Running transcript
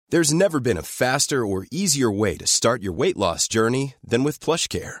There's never been a faster or easier way to start your weight loss journey than with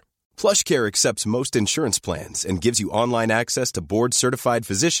PlushCare. PlushCare accepts most insurance plans and gives you online access to board-certified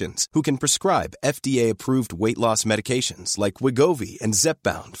physicians who can prescribe FDA-approved weight loss medications like Wegovy and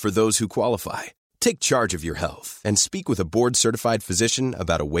Zepbound for those who qualify. Take charge of your health and speak with a board-certified physician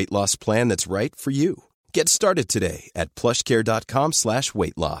about a weight loss plan that's right for you. Get started today at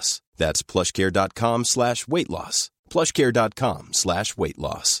plushcare.com/weight loss. That's plushcare.com/weight loss. plushcare.com/weight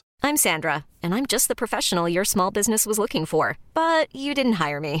loss. I'm Sandra, and I'm just the professional your small business was looking for. But you didn't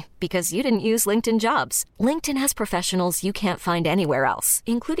hire me because you didn't use LinkedIn Jobs. LinkedIn has professionals you can't find anywhere else,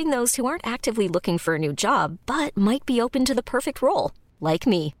 including those who aren't actively looking for a new job, but might be open to the perfect role, like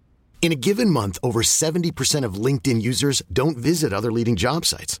me. In a given month, over 70% of LinkedIn users don't visit other leading job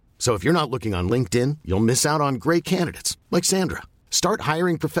sites. So if you're not looking on LinkedIn, you'll miss out on great candidates like Sandra. Start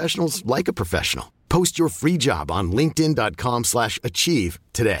hiring professionals like a professional. Post your free job on linkedin.com/achieve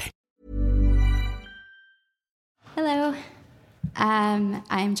today. Hello,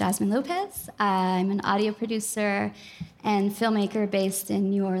 I'm Jasmine Lopez. I'm an audio producer and filmmaker based in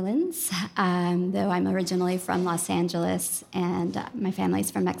New Orleans, though I'm originally from Los Angeles and my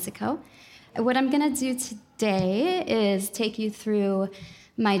family's from Mexico. What I'm going to do today is take you through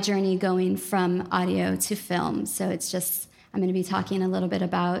my journey going from audio to film. So I'm going to be talking a little bit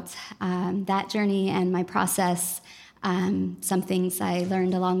about that journey and my process, some things I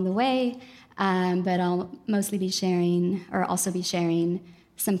learned along the way, but I'll mostly be sharing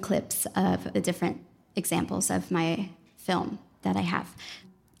some clips of the different examples of my film that I have.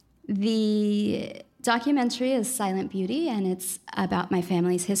 The documentary is Silent Beauty, and it's about my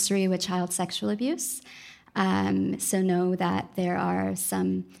family's history with child sexual abuse. So know that there are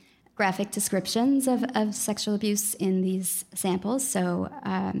some graphic descriptions of sexual abuse in these samples, so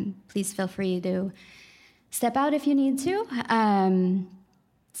please feel free to step out if you need to.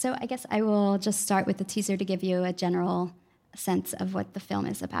 So I guess I will just start with the teaser to give you a general sense of what the film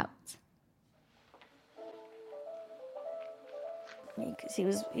is about. Because he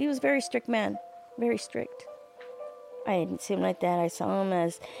was a very strict man, very strict. I didn't see him like that. I saw him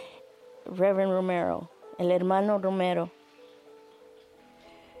as Reverend Romero, El Hermano Romero.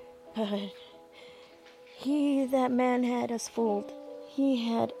 But that man had us fooled. He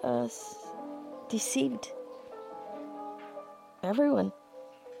had us deceived. Everyone.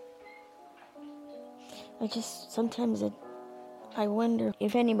 Sometimes I wonder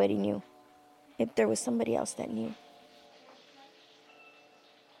if anybody knew, if there was somebody else that knew.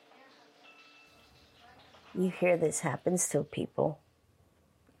 You hear this happens to people,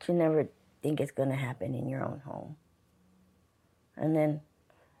 but you never think it's going to happen in your own home. And then,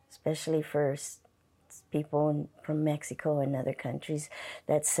 especially for people from Mexico and other countries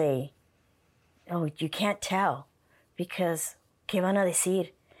that say, oh, you can't tell because, ¿qué van a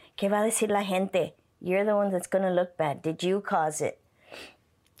decir? ¿Qué va a decir la gente? You're the one that's going to look bad. Did you cause it?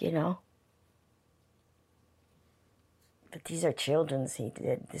 You know? But these are children he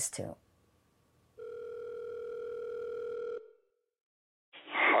did this to.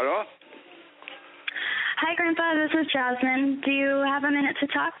 Hello? Hi, Grandpa. This is Jasmine. Do you have a minute to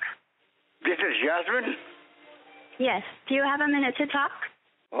talk? This is Jasmine? Yes. Do you have a minute to talk?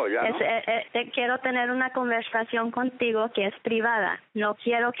 Oh, ya no. Quiero tener una conversación contigo que es privada. No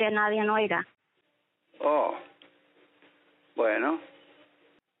quiero que nadie oiga. Oh. Bueno.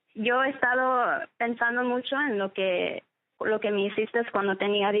 Yo he estado pensando mucho en lo que me hiciste cuando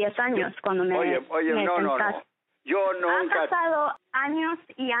tenía 10 años, cuando me Oye, no. Yo nunca... Han pasado años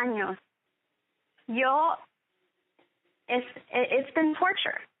y años. It's been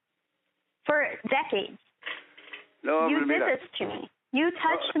torture for decades. No, you mira. did this to me. You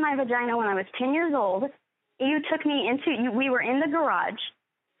touched my vagina when I was 10 years old. You took me we were in the garage,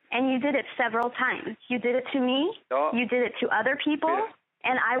 and you did it several times. You did it to me. No. You did it to other people. Mira.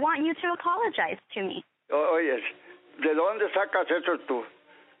 And I want you to apologize to me. Oye, ¿de dónde sacas eso tú?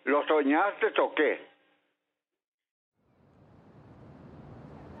 ¿Lo soñaste o qué?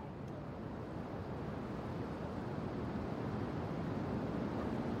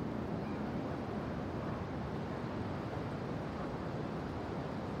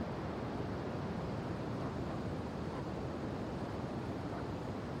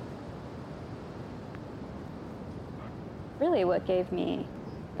 Really what gave me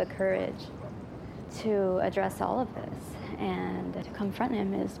the courage to address all of this and to confront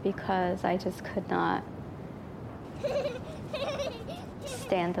him is because I just could not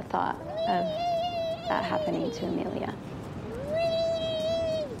stand the thought of that happening to Amelia.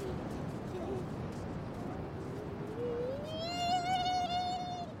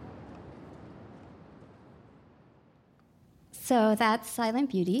 So that's Silent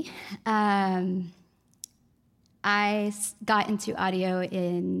Beauty. I got into audio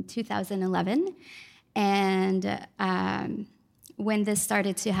in 2011, and when this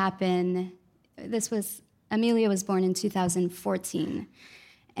started to happen, Amelia was born in 2014,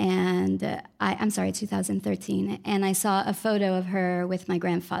 and I'm sorry, 2013, and I saw a photo of her with my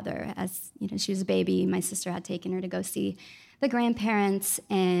grandfather. As you know, she was a baby. My sister had taken her to go see the grandparents,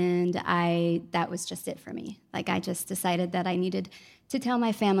 and that was just it for me. Like, I just decided that I needed to tell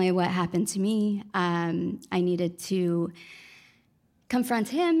my family what happened to me. I needed to confront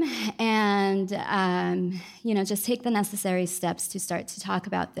him and, just take the necessary steps to start to talk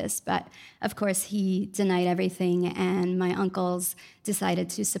about this. But of course, he denied everything, and my uncles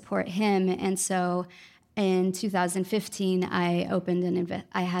decided to support him. And so in 2015, I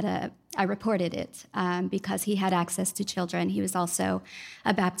reported it because he had access to children. He was also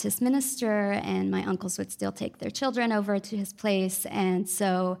a Baptist minister, and my uncles would still take their children over to his place. And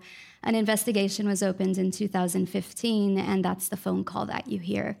so an investigation was opened in 2015, and that's the phone call that you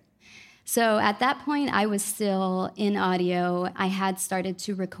hear. So at that point, I was still in audio. I had started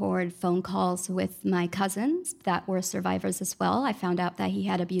to record phone calls with my cousins that were survivors as well. I found out that he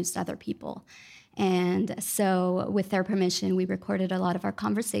had abused other people. And so with their permission, we recorded a lot of our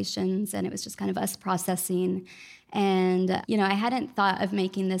conversations, and it was just kind of us processing. And, I hadn't thought of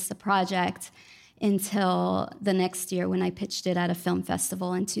making this a project until the next year when I pitched it at a film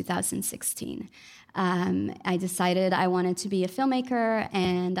festival in 2016. I decided I wanted to be a filmmaker,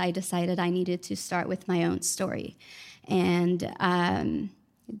 and I decided I needed to start with my own story. And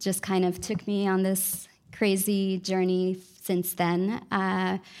it just kind of took me on this crazy journey since then.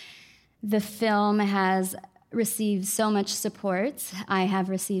 The film has received so much support. I have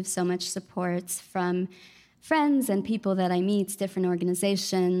received so much support from friends and people that I meet, different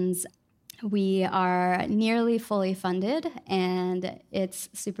organizations. We are nearly fully funded, and it's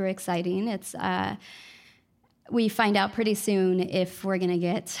super exciting. We find out pretty soon if we're going to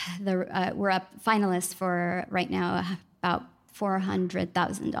get we're up finalists for right now about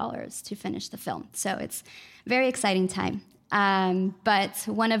 $400,000 to finish the film. So it's a very exciting time. But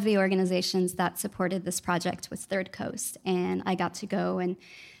one of the organizations that supported this project was Third Coast, and I got to go and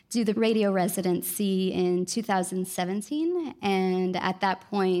do the radio residency in 2017. And at that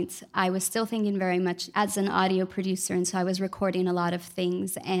point, I was still thinking very much as an audio producer, and so I was recording a lot of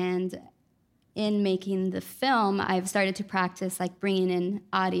things. And in making the film, I've started to practice like bringing in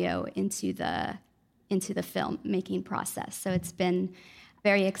audio into the film-making process. So it's been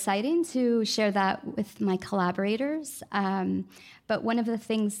very exciting to share that with my collaborators. But one of the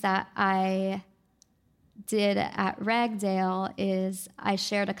things that I did at Ragdale is I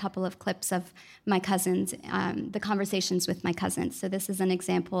shared a couple of clips of my cousins, the conversations with my cousins. So this is an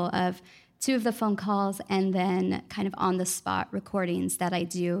example of 2 of the phone calls, and then kind of on-the-spot recordings that I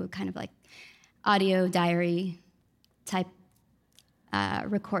do, kind of like audio diary type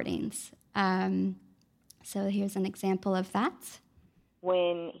recordings. So here's an example of that.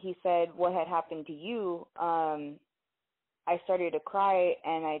 When he said what had happened to you, I started to cry,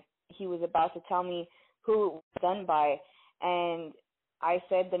 and he was about to tell me who it was done by, and I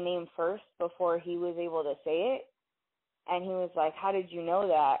said the name first before he was able to say it, and he was like, "How did you know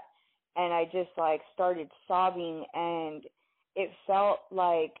that?" And I just started sobbing, and it felt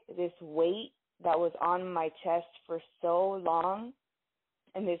like this weight that was on my chest for so long,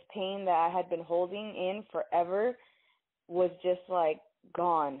 and this pain that I had been holding in forever was just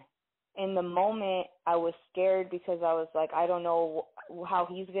gone. In the moment, I was scared because I was like, I don't know how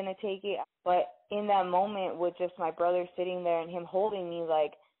he's going to take it. But in that moment, with just my brother sitting there and him holding me,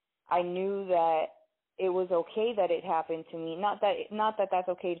 I knew that it was okay that it happened to me. Not that that's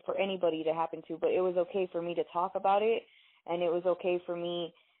okay for anybody to happen to, but it was okay for me to talk about it, and it was okay for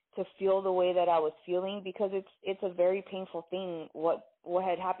me to feel the way that I was feeling, because it's a very painful thing what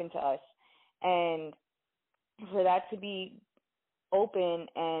had happened to us. And for that to be open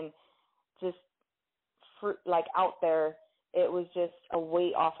and just out there, it was just a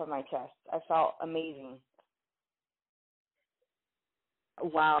weight off of my chest. I felt amazing.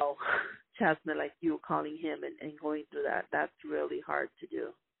 Wow, Jasmine, you calling him and going through that's really hard to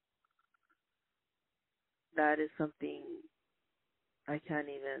do. That is something I can't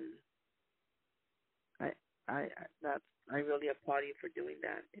even, I really applaud you for doing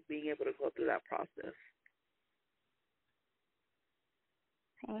that and being able to go through that process.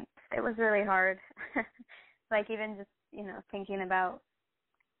 Thanks. It was really hard. Even just, thinking about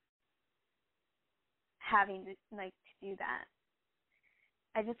having to, to do that.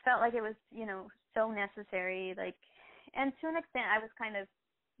 I just felt like it was, so necessary, and to an extent I was kind of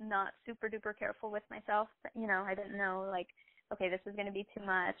not super duper careful with myself. I didn't know, okay, this is going to be too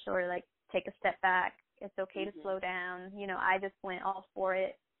much, or like take a step back. It's okay to slow down. You know, I just went all for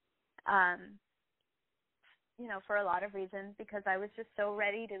it, you know, for a lot of reasons, because I was just so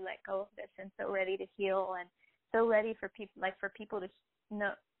ready to let go of this and so ready to heal and so ready for people to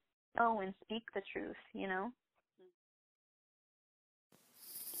know and speak the truth, you know.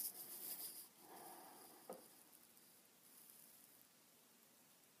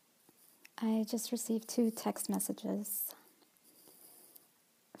 I just received 2 text messages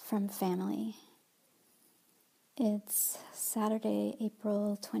from family. It's Saturday,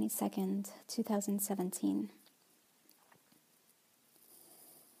 April 22nd, 2017.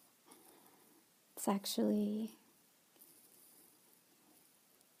 It's actually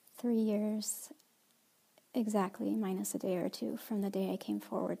 3 years exactly, minus a day or two, from the day I came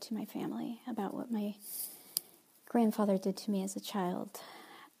forward to my family about what my grandfather did to me as a child.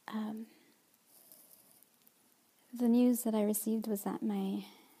 The news that I received was that my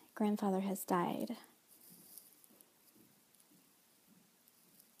grandfather has died.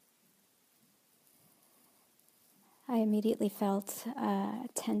 I immediately felt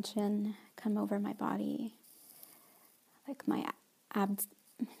tension come over my body, like my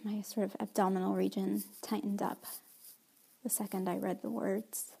sort of abdominal region tightened up the second I read the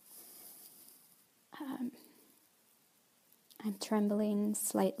words. I'm trembling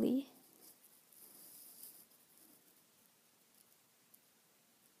slightly.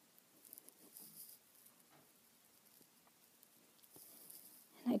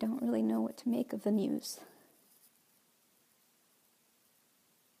 And I don't really know what to make of the news.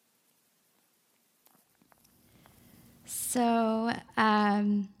 So, a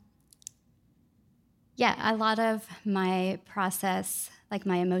lot of my process, like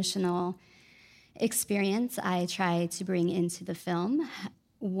my emotional experience, I try to bring into the film.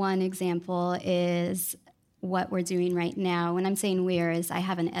 One example is what we're doing right now. When I'm saying we're, is I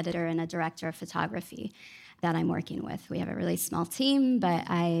have an editor and a director of photography that I'm working with. We have a really small team, but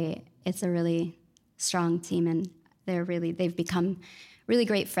it's a really strong team, and they've become really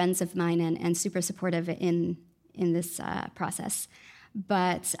great friends of mine and super supportive in this process.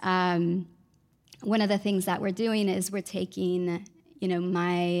 But one of the things that we're doing is we're taking,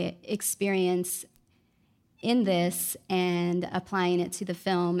 my experience in this and applying it to the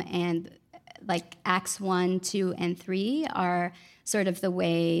film, and like acts 1, 2, and 3 are sort of the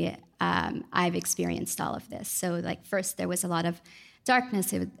way I've experienced all of this. So like first there was a lot of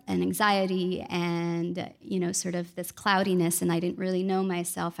darkness and anxiety and, sort of this cloudiness, and I didn't really know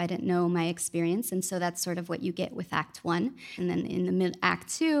myself. I didn't know my experience, and so that's sort of what you get with Act 1. And then in the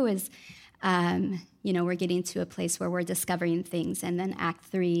Act 2 is, we're getting to a place where we're discovering things, and then Act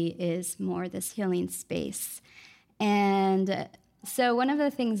 3 is more this healing space. And so one of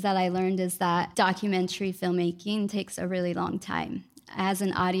the things that I learned is that documentary filmmaking takes a really long time. As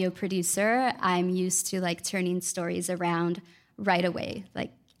an audio producer, I'm used to like turning stories around right away.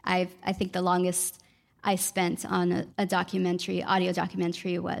 Like I think the longest I spent on a documentary, audio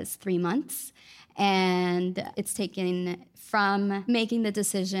documentary, was 3 months. And it's taken from making the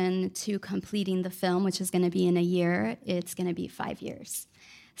decision to completing the film, which is going to be in a year, it's going to be 5 years.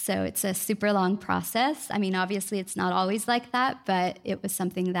 So it's a super long process. I mean, obviously it's not always like that, but it was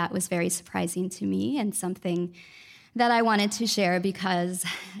something that was very surprising to me and something that I wanted to share because,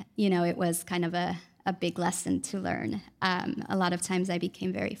 it was kind of a big lesson to learn. A lot of times I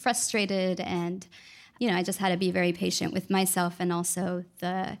became very frustrated, and, I just had to be very patient with myself and also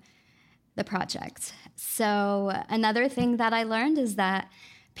the project. So another thing that I learned is that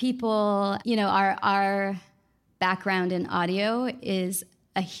people, our background in audio is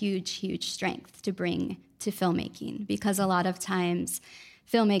a huge, huge strength to bring to filmmaking, because a lot of times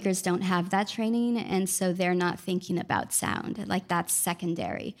filmmakers don't have that training, and so they're not thinking about sound. Like that's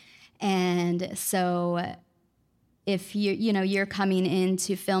secondary. And so if you're coming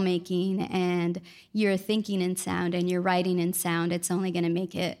into filmmaking and you're thinking in sound and you're writing in sound, it's only going to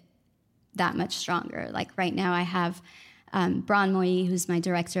make it that much stronger. Like right now I have Bron Moyi, who's my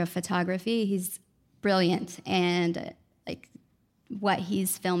director of photography. He's brilliant, and like what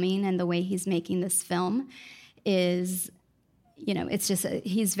he's filming and the way he's making this film is, it's just,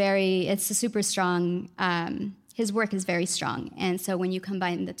 it's a super strong, his work is very strong. And so when you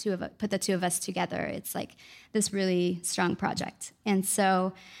combine put the two of us together, it's like this really strong project. And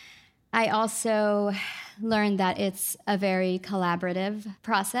so I also learned that it's a very collaborative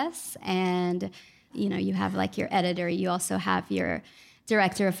process, and, you have like your editor, you also have your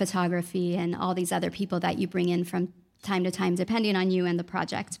director of photography and all these other people that you bring in from time to time, depending on you and the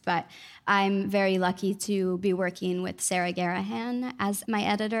project. But I'm very lucky to be working with Sarah Garahan as my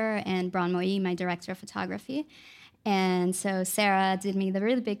editor and Bron Moyi, my director of photography. And so Sarah did me the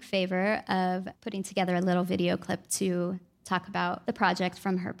really big favor of putting together a little video clip to talk about the project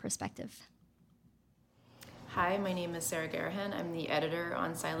from her perspective. Hi, my name is Sarah Garahan. I'm the editor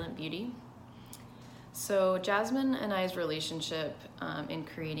on Silent Beauty. So Jasmine and I's relationship in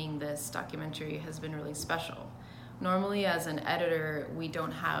creating this documentary has been really special. Normally, as an editor, we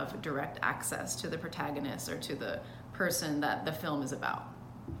don't have direct access to the protagonist or to the person that the film is about.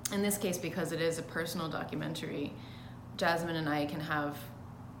 In this case, because it is a personal documentary, Jasmine and I can have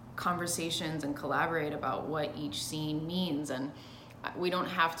conversations and collaborate about what each scene means, and we don't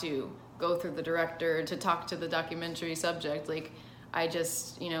have to go through the director to talk to the documentary subject. Like, I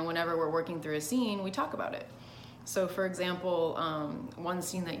just, whenever we're working through a scene, we talk about it. So for example, one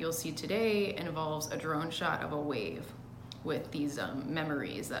scene that you'll see today involves a drone shot of a wave with these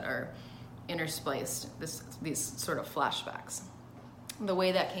memories that are interspliced, these sort of flashbacks. The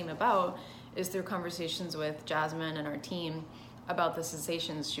way that came about is through conversations with Jasmine and our team about the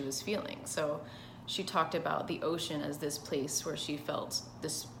sensations she was feeling. So she talked about the ocean as this place where she felt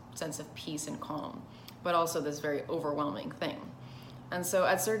this sense of peace and calm, but also this very overwhelming thing. And so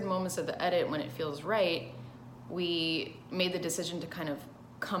at certain moments of the edit, when it feels right, we made the decision to kind of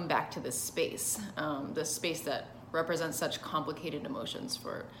come back to this space that represents such complicated emotions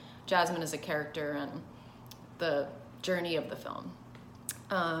for Jasmine as a character and the journey of the film.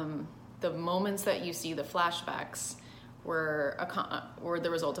 The moments that you see, the flashbacks, were the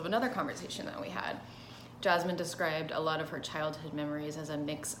result of another conversation that we had. Jasmine described a lot of her childhood memories as a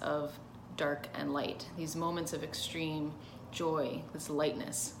mix of dark and light, these moments of extreme joy, this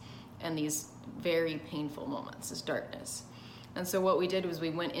lightness, and these very painful moments, this darkness. And so what we did was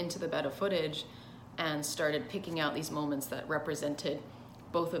we went into the bed of footage and started picking out these moments that represented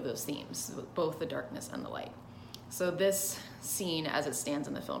both of those themes, both the darkness and the light. So this scene, as it stands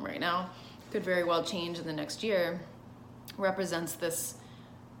in the film right now, could very well change in the next year, represents this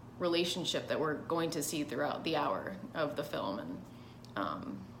relationship that we're going to see throughout the hour of the film. And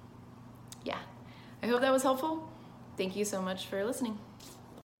I hope that was helpful. Thank you so much for listening.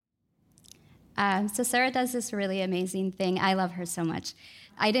 So Sarah does this really amazing thing. I love her so much.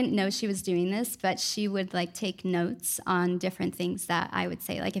 I didn't know she was doing this, but she would take notes on different things that I would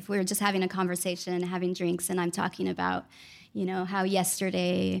say. Like if we were just having a conversation and having drinks and I'm talking about, how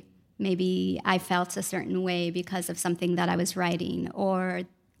yesterday maybe I felt a certain way because of something that I was writing, or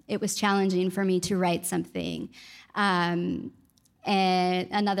it was challenging for me to write something. And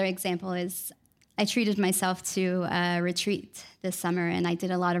another example is I treated myself to a retreat this summer, and I did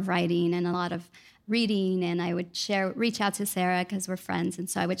a lot of writing and a lot of reading, and I would reach out to Sarah because we're friends, and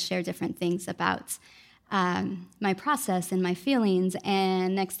so I would share different things about my process and my feelings.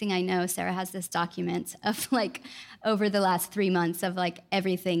 And next thing I know, Sarah has this document of over the last 3 months of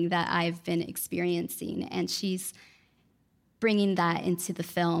everything that I've been experiencing, and she's bringing that into the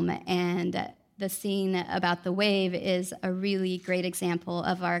film. And the scene about the wave is a really great example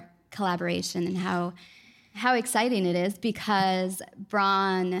of our collaboration and how exciting it is, because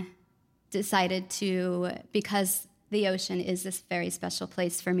Braun decided to, because the ocean is this very special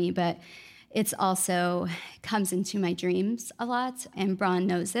place for me, but it's also comes into my dreams a lot, and Braun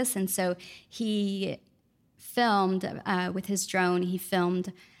knows this, and so he filmed with his drone, he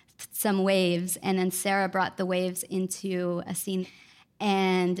filmed some waves, and then Sarah brought the waves into a scene.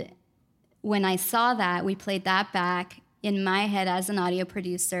 And when I saw that, we played that back. In my head, as an audio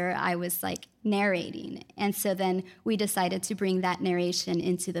producer, I was narrating. And so then we decided to bring that narration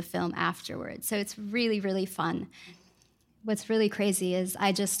into the film afterwards. So it's really, really fun. What's really crazy is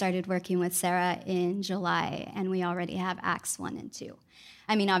I just started working with Sarah in July, and we already have acts 1 and 2.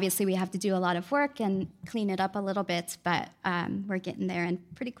 I mean, obviously we have to do a lot of work and clean it up a little bit, but we're getting there, and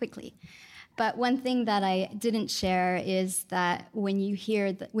pretty quickly. But one thing that I didn't share is that when you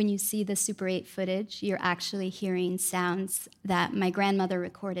see the Super 8 footage, you're actually hearing sounds that my grandmother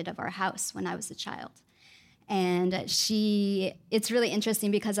recorded of our house when I was a child. And it's really interesting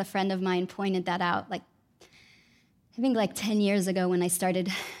because a friend of mine pointed that out, I think 10 years ago when I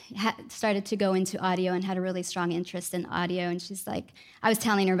started to go into audio and had a really strong interest in audio. And she's I was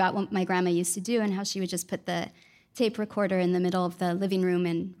telling her about what my grandma used to do and how she would just put the tape recorder in the middle of the living room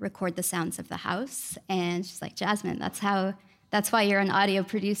and record the sounds of the house. And she's like, Jasmine, that's why you're an audio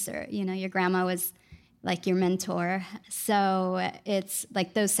producer. Your grandma was your mentor. So it's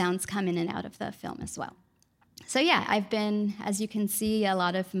those sounds come in and out of the film as well. So yeah, I've been, as you can see, a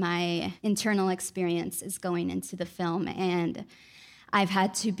lot of my internal experience is going into the film, and I've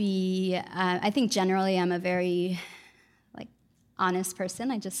had to be, I think generally I'm a very honest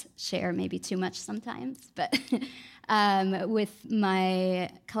person. I just share maybe too much sometimes, but With my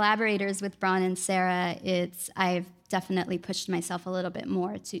collaborators, with Bron and Sarah, I've definitely pushed myself a little bit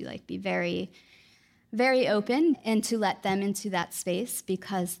more to like be very, very open and to let them into that space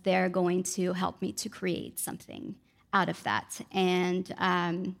because they're going to help me to create something out of that.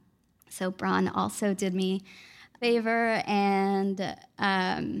 And so Bron also did me a favor and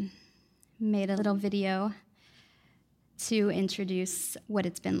made a little video to introduce what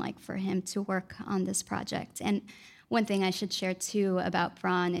it's been like for him to work on this project. And one thing I should share too about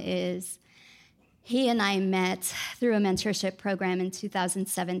Bron is he and I met through a mentorship program in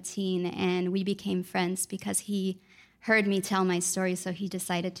 2017, and we became friends because he heard me tell my story, so he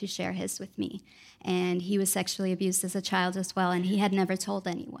decided to share his with me. And he was sexually abused as a child as well, and he had never told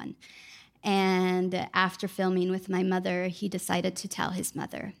anyone. And after filming with my mother, he decided to tell his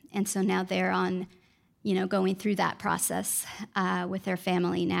mother. And so now they're on, going through that process with their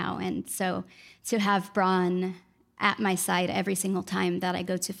family now. And so to have Bron at my side every single time that I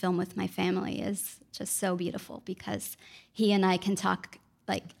go to film with my family is just so beautiful because he and I can talk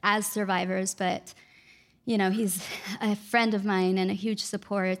like as survivors, but he's a friend of mine and a huge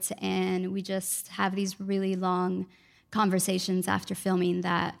support, and we just have these really long conversations after filming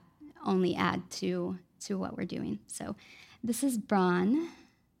that only add to what we're doing. So this is Bron.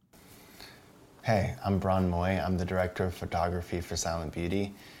 Hey, I'm Bron Moy. I'm the director of photography for Silent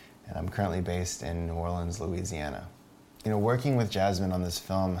Beauty, and I'm currently based in New Orleans, Louisiana. Working with Jasmine on this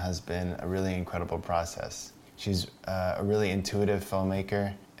film has been a really incredible process. She's a really intuitive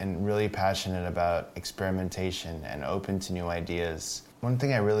filmmaker and really passionate about experimentation and open to new ideas. One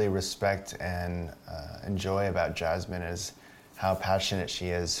thing I really respect and enjoy about Jasmine is how passionate she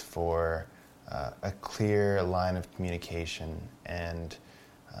is for a clear line of communication. And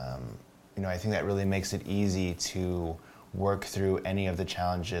I think that really makes it easy to work through any of the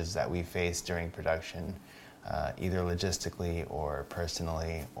challenges that we face during production, either logistically or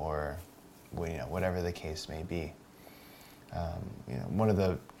personally or whatever the case may be. One of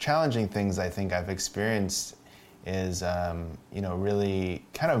the challenging things I think I've experienced is, really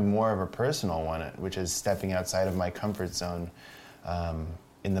kind of more of a personal one, which is stepping outside of my comfort zone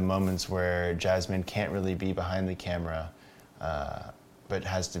in the moments where Jasmine can't really be behind the camera, but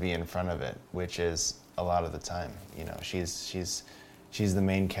has to be in front of it, which is a lot of the time. She's the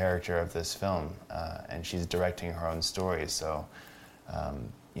main character of this film, and she's directing her own story. So,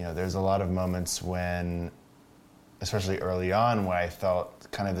 there's a lot of moments when, especially early on, when I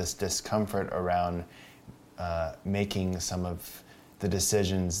felt kind of this discomfort around making some of the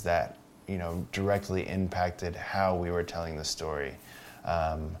decisions that, directly impacted how we were telling the story.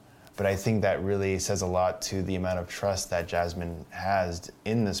 But I think that really says a lot to the amount of trust that Jasmine has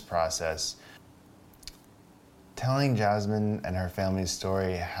in this process. Telling Jasmine and her family's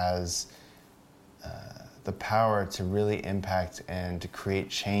story has the power to really impact and to create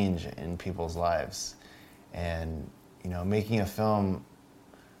change in people's lives. And, making a film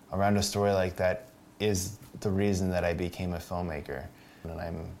around a story like that is the reason that I became a filmmaker. And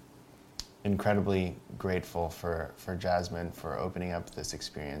I'm incredibly grateful for Jasmine for opening up this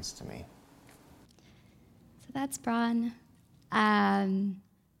experience to me. So that's Bron. I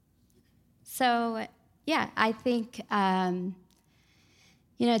think,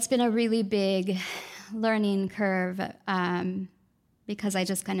 it's been a really big learning curve because I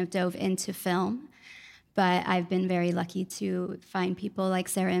just kind of dove into film. But I've been very lucky to find people like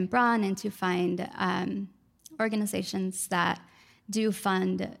Sarah and Bron and to find organizations that do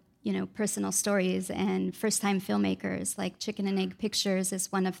fund, personal stories, and first-time filmmakers like Chicken and Egg Pictures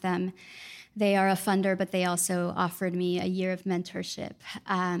is one of them. They are a funder, but they also offered me a year of mentorship.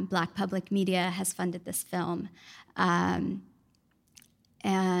 Black Public Media has funded this film.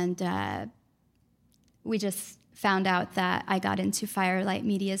 We just found out that I got into Firelight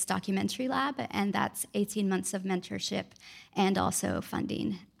Media's documentary lab, and that's 18 months of mentorship and also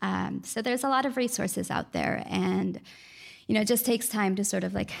funding. So there's a lot of resources out there, and it just takes time to sort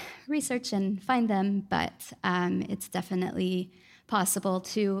of like research and find them, but it's definitely possible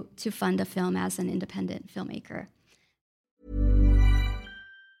to fund a film as an independent filmmaker.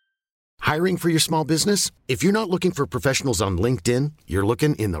 Hiring for your small business? If you're not looking for professionals on LinkedIn, you're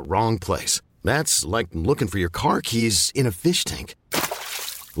looking in the wrong place. That's like looking for your car keys in a fish tank.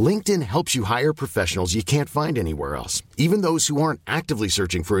 LinkedIn helps you hire professionals you can't find anywhere else, even those who aren't actively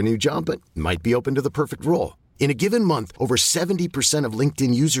searching for a new job but might be open to the perfect role. In a given month, over 70% of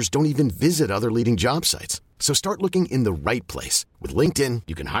LinkedIn users don't even visit other leading job sites. So start looking in the right place. With LinkedIn,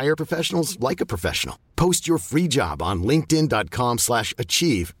 you can hire professionals like a professional. Post your free job on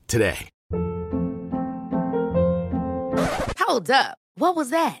linkedin.com/achieve today. Hold up. What was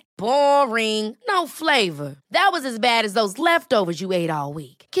that? Boring. No flavor. That was as bad as those leftovers you ate all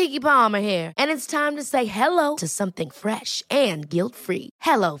week. Keke Palmer here, and it's time to say hello to something fresh and guilt-free.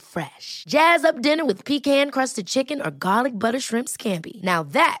 Hello Fresh. Jazz up dinner with pecan-crusted chicken or garlic butter shrimp scampi. Now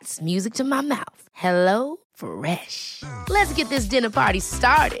that's music to my mouth. Hello Fresh. Let's get this dinner party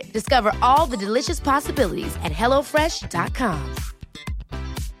started. Discover all the delicious possibilities at hellofresh.com.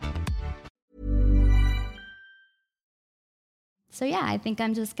 So yeah, I think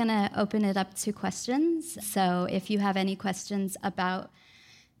I'm just gonna open it up to questions. So if you have any questions about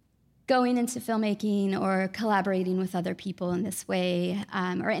going into filmmaking or collaborating with other people in this way,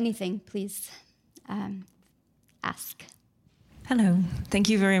 or anything, please ask. Hello, thank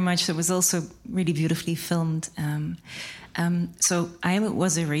you very much. It was also really beautifully filmed. So I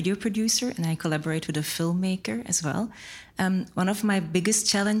was a radio producer and I collaborate with a filmmaker as well. One of my biggest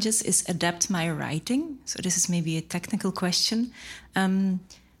challenges is adapt my writing. So this is maybe a technical question.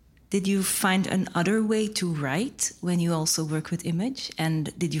 Did you find another way to write when you also work with image?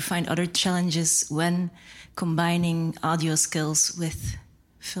 And did you find other challenges when combining audio skills with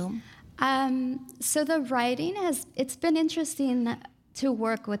film? So the writing it's been interesting to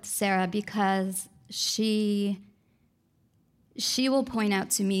work with Sarah because she will point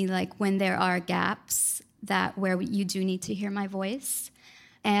out to me like when there are gaps where you do need to hear my voice.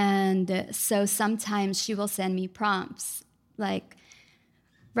 And so sometimes she will send me prompts like,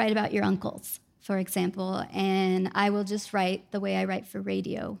 write about your uncles, for example, and I will just write the way I write for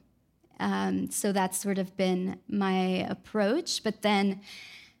radio. So that's sort of been my approach. But then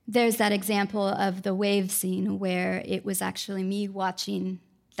there's that example of the wave scene where it was actually me watching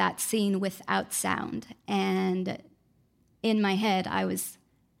that scene without sound. And in my head, I was,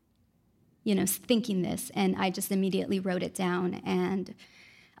 thinking this, and I just immediately wrote it down and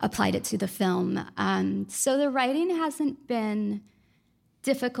applied it to the film. So the writing hasn't been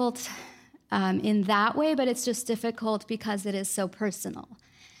difficult in that way, but it's just difficult because it is so personal.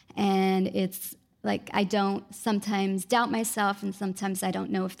 And it's like I don't sometimes doubt myself, and sometimes I don't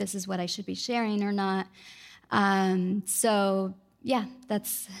know if this is what I should be sharing or not. So yeah,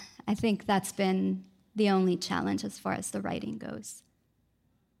 I think that's been the only challenge as far as the writing goes.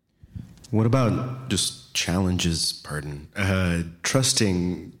 What about just challenges,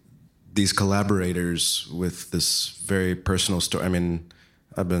 trusting these collaborators with this very personal story? I mean,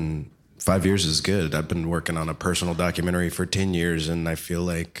 5 years is good. I've been working on a personal documentary for 10 years, and I feel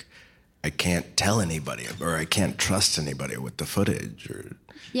like I can't tell anybody or I can't trust anybody with the footage.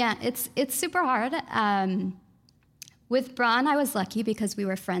 Yeah, it's super hard. With Bron, I was lucky because we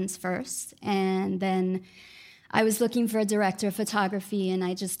were friends first, and then I was looking for a director of photography, and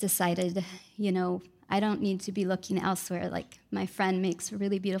I just decided, I don't need to be looking elsewhere. Like, my friend makes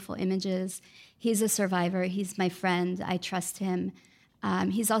really beautiful images. He's a survivor. He's my friend. I trust him.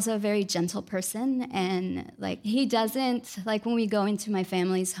 He's also a very gentle person, and he doesn't, when we go into my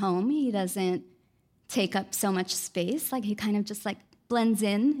family's home, he doesn't take up so much space. He kind of just blends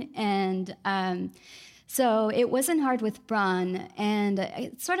in, and so it wasn't hard with Bron. And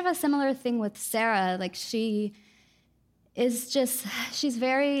it's sort of a similar thing with Sarah. She's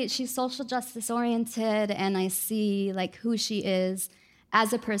social justice oriented, and I see who she is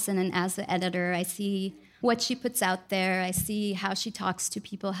as a person and as an editor. I see what she puts out there. I see how she talks to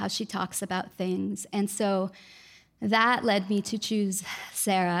people, how she talks about things. And so that led me to choose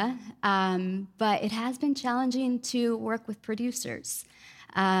Sarah. But it has been challenging to work with producers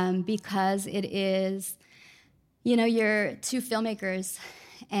because it is, you're two filmmakers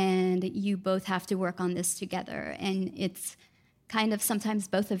and you both have to work on this together. And it's kind of sometimes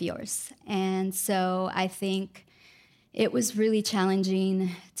both of yours. And so I think it was really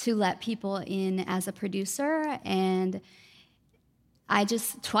challenging to let people in as a producer, and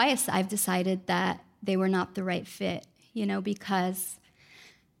twice I've decided that they were not the right fit, because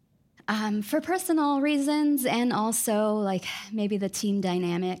for personal reasons, and also maybe the team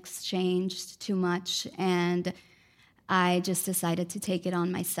dynamics changed too much, and I just decided to take it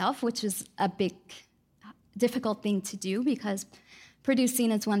on myself, which was a big, difficult thing to do because producing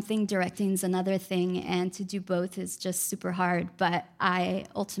is one thing, directing is another thing, and to do both is just super hard. But I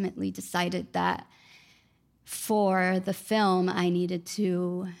ultimately decided that for the film, I needed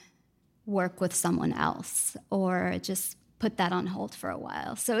to work with someone else or just put that on hold for a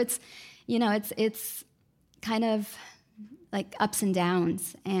while. So it's kind of ups and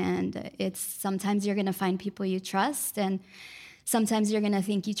downs, and it's sometimes you're going to find people you trust, and sometimes you're going to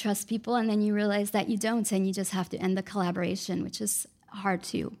think you trust people, and then you realize that you don't, and you just have to end the collaboration, which is hard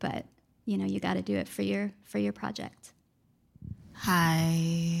too, but you got to do it for your project.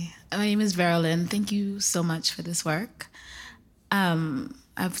 Hi, my name is Veralyn. Thank you so much for this work. I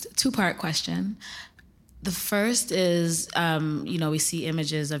have a two-part question. The first is, we see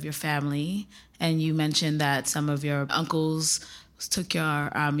images of your family, and you mentioned that some of your uncles took your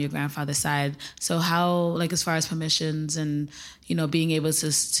grandfather's side. So how, as far as permissions and, being able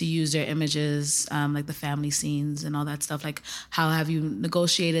to use their images, like the family scenes and all that stuff, how have you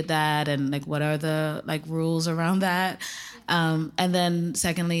negotiated that, and what are the rules around that? And then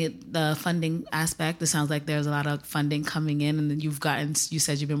secondly, the funding aspect. It sounds like there's a lot of funding coming in, and you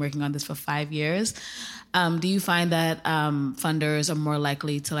said you've been working on this for 5 years. Do you find that funders are more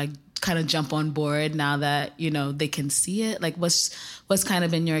likely to kind of jump on board now that, they can see it? What's kind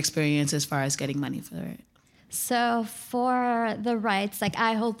of been your experience as far as getting money for it? So for the rights,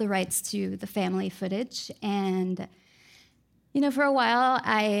 I hold the rights to the family footage. And, for a while,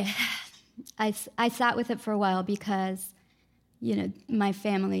 I sat with it for a while because, my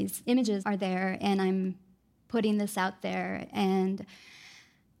family's images are there and I'm putting this out there. And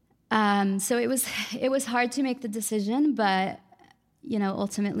so it was hard to make the decision, but,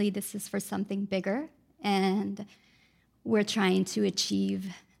 ultimately this is for something bigger. And we're trying to achieve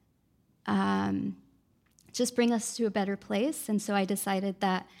just bring us to a better place. And so I decided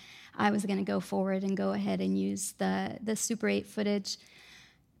that I was going to go forward and go ahead and use the Super 8 footage.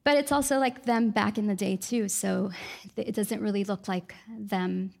 But it's also like them back in the day too, so it doesn't really look like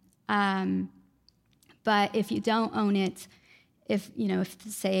them. But if you don't own it, if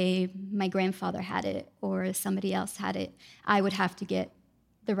say my grandfather had it or somebody else had it, I would have to get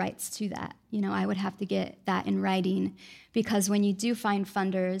the rights to that. I would have to get that in writing, because when you do find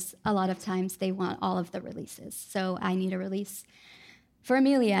funders, a lot of times they want all of the releases. So I need a release for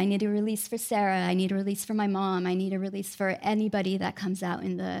Amelia, I need a release for Sarah, I need a release for my mom, I need a release for anybody that comes out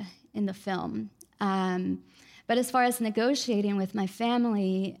in the film. But as far as negotiating with my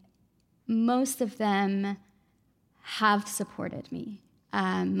family, most of them have supported me.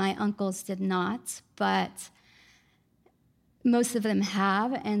 My uncles did not, but most of them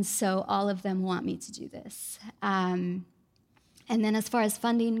have, and so all of them want me to do this. And then as far as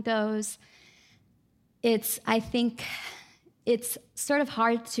funding goes, I think it's sort of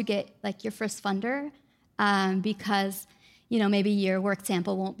hard to get your first funder because maybe your work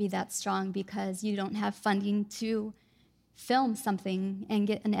sample won't be that strong because you don't have funding to film something and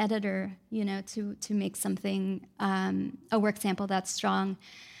get an editor to make something a work sample that's strong.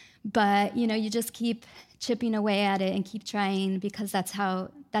 But you just keep chipping away at it and keep trying, because that's how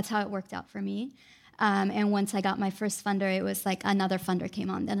it worked out for me. And once I got my first funder, it was another funder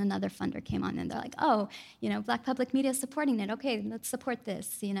came on, then another funder came on, and they're like, oh, Black Public Media is supporting it. Okay, let's support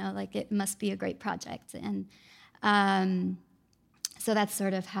this. It must be a great project. And so that's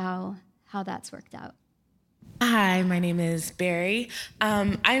sort of how that's worked out. Hi, my name is Barry.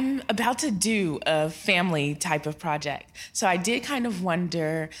 I'm about to do a family type of project. So I did kind of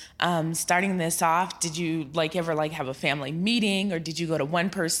wonder, starting this off, did you ever have a family meeting, or did you go to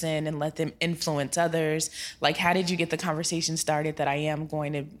one person and let them influence others? How did you get the conversation started that I am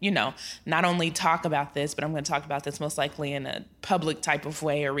going to, not only talk about this, but I'm going to talk about this most likely in a public type of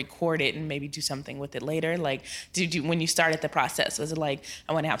way, or record it and maybe do something with it later? When you started the process, was it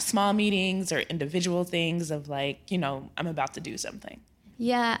I want to have small meetings or individual things of I'm about to do something?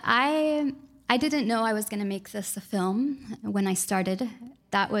 Yeah, I didn't know I was going to make this a film when I started.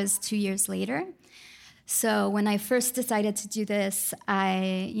 That was 2 years later. So when I first decided to do this,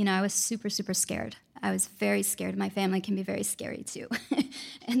 I was super, super scared. I was very scared. My family can be very scary too.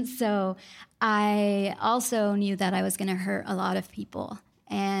 And so I also knew that I was going to hurt a lot of people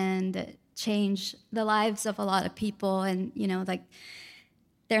and change the lives of a lot of people. And,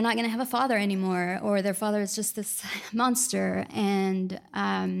 they're not going to have a father anymore, or their father is just this monster. And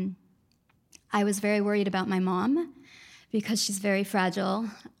I was very worried about my mom because she's very fragile,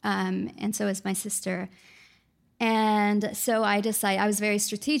 and so is my sister. And so I was very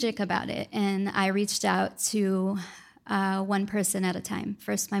strategic about it, and I reached out to one person at a time.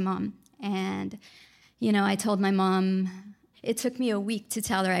 First, my mom. And, I told my mom, it took me a week to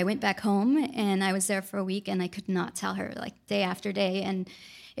tell her. I went back home, and I was there for a week, and I could not tell her, day after day. And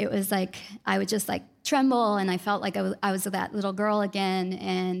it was I would just tremble, and I felt like I was that little girl again.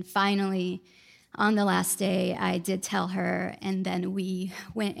 And finally, on the last day, I did tell her, and then we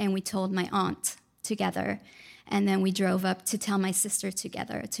went and we told my aunt together. And then we drove up to tell my sister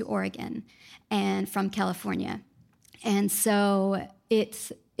together to Oregon and from California. And so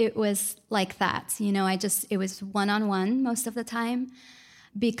it was like that. It was one-on-one most of the time,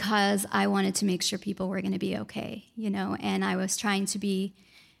 because I wanted to make sure people were going to be okay, and I was trying to be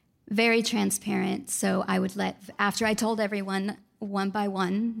very transparent. So I would after I told everyone one by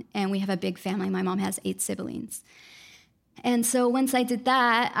one, and we have a big family. My mom has 8 siblings. And so once I did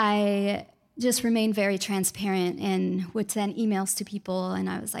that, I just remained very transparent and would send emails to people. And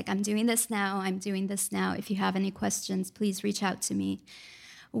I was like, I'm doing this now. If you have any questions, please reach out to me.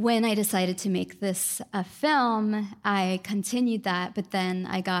 When I decided to make this a film, I continued that, but then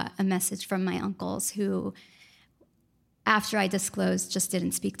I got a message from my uncles who, after I disclosed, just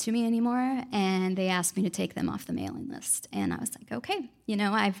didn't speak to me anymore, and they asked me to take them off the mailing list. And I was like, okay,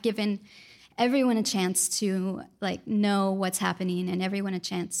 I've given everyone a chance to know what's happening, and everyone a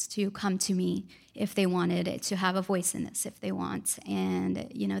chance to come to me if they wanted it, to have a voice in this if they want. And,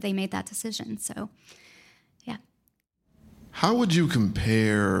 they made that decision. So, yeah. How would you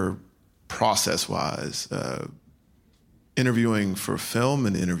compare process-wise interviewing for film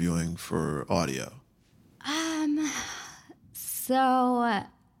and interviewing for audio?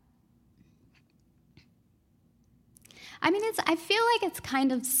 I feel like it's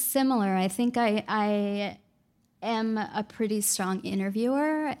kind of similar. I think I am a pretty strong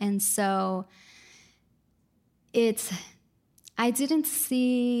interviewer, and so I didn't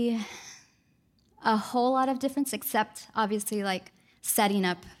see a whole lot of difference, except obviously setting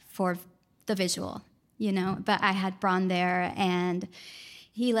up for the visual, but I had Bron there, and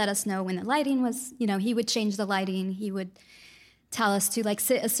he let us know when the lighting was, he would change the lighting. He would tell us to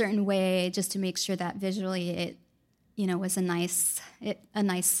sit a certain way just to make sure that visually it, was a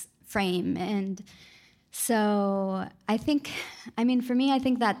nice frame. And so I think, for me, I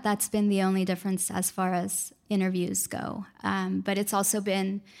think that that's been the only difference as far as interviews go. But it's also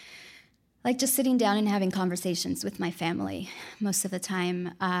been just sitting down and having conversations with my family most of the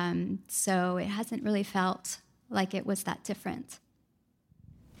time. So it hasn't really felt like it was that different.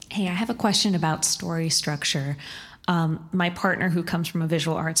 Hey, I have a question about story structure. My partner, who comes from a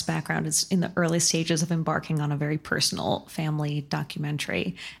visual arts background, is in the early stages of embarking on a very personal family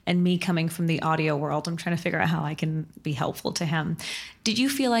documentary. And me coming from the audio world, I'm trying to figure out how I can be helpful to him. Did you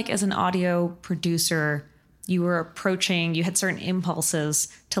feel like as an audio producer, you had certain impulses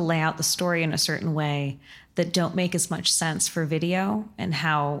to lay out the story in a certain way that don't make as much sense for video? And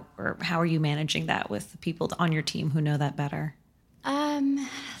how are you managing that with the people on your team who know that better?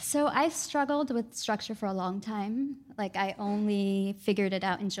 So I struggled with structure for a long time. I only figured it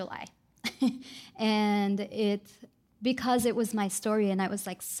out in July. And because it was my story and I was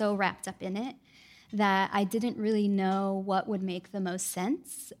so wrapped up in it that I didn't really know what would make the most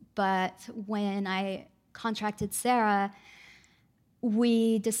sense. But when I contracted Sarah,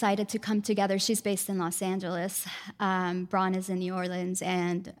 we decided to come together. She's based in Los Angeles. Bron is in New Orleans.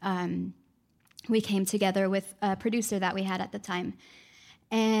 And we came together with a producer that we had at the time.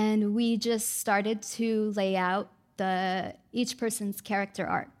 And we just started to lay out each person's character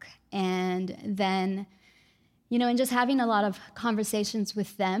arc. And then, and just having a lot of conversations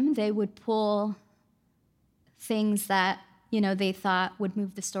with them, they would pull things that, they thought would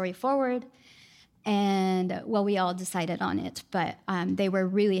move the story forward. And, we all decided on it. But they were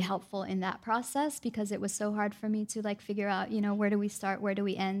really helpful in that process because it was so hard for me to, figure out, where do we start? Where do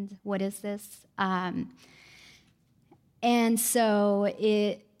we end? What is this? And so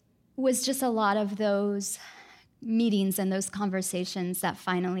it was just a lot of those meetings and those conversations that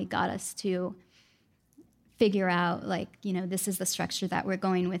finally got us to figure out, this is the structure that we're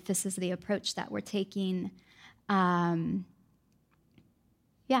going with. This is the approach that we're taking. So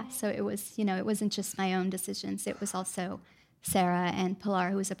it was, it wasn't just my own decisions. It was also Sarah and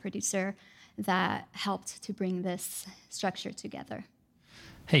Pilar, who was a producer, that helped to bring this structure together.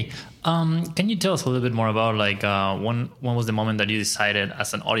 Hey, can you tell us a little bit more about when was the moment that you decided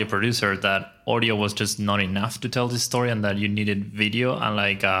as an audio producer that audio was just not enough to tell this story and that you needed video,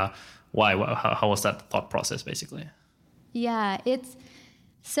 and why? How was that thought process basically? Yeah,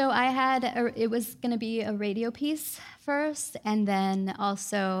 so I had it was going to be a radio piece first, and then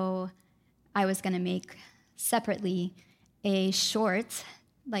also I was going to make separately a short,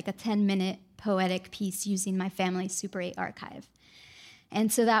 a 10-minute poetic piece using my family's Super 8 archive. And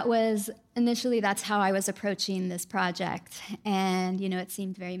so that's how I was approaching this project. And, it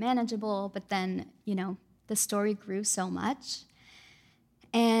seemed very manageable, but then, the story grew so much.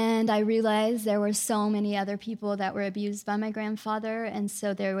 And I realized there were so many other people that were abused by my grandfather, and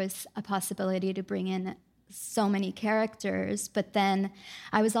so there was a possibility to bring in so many characters. But then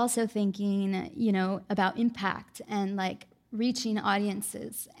I was also thinking, about impact and, reaching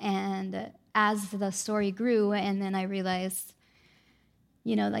audiences. And as the story grew, and then I realized,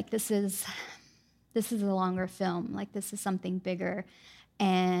 this is a longer film. This is something bigger.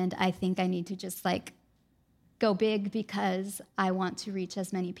 And I think I need to just, go big because I want to reach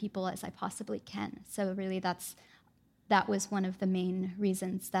as many people as I possibly can. So really that's that was one of the main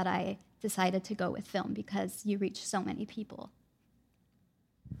reasons that I decided to go with film, because you reach so many people.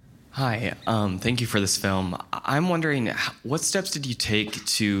 Hi, thank you for this film. I'm wondering, what steps did you take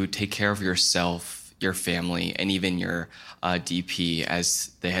to take care of yourself, your family, and even your DP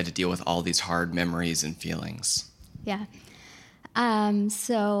as they had to deal with all these hard memories and feelings? Yeah.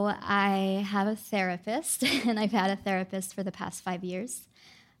 So I have a therapist, and I've had a therapist for the past 5 years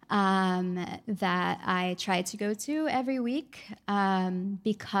that I try to go to every week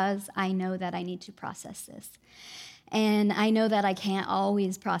because I know that I need to process this. And I know that I can't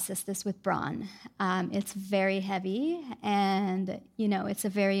always process this with Bron. It's very heavy, and, it's a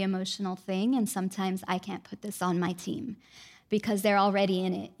very emotional thing, and sometimes I can't put this on my team because they're already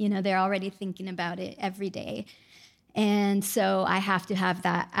in it. They're already thinking about it every day. And so I have to have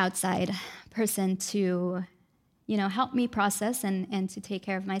that outside person to, help me process and to take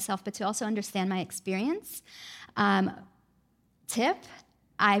care of myself, but to also understand my experience. Tip,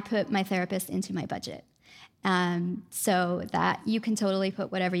 I put my therapist into my budget. So that you can totally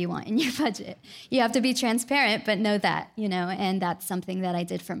put whatever you want in your budget. You have to be transparent, but know that, and that's something that I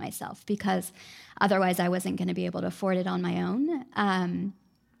did for myself because otherwise I wasn't going to be able to afford it on my own.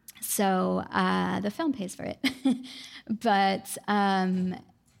 So the film pays for it. But, and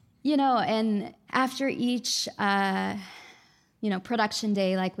after each, production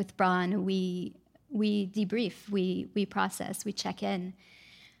day, like with Bron, we debrief, we process, we check in.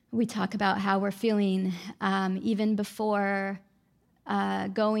 We talk about how we're feeling, even before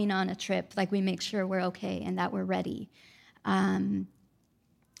going on a trip. Like, we make sure we're okay and that we're ready. I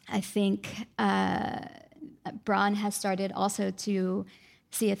think Bron has started also to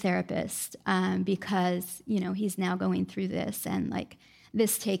see a therapist because, he's now going through this, and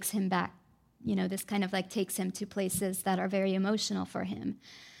this takes him back. This kind of takes him to places that are very emotional for him.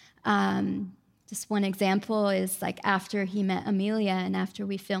 Just one example is after he met Amelia and after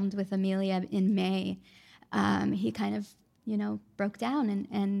we filmed with Amelia in May, he kind of, broke down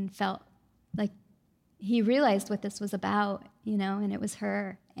and felt like he realized what this was about, and it was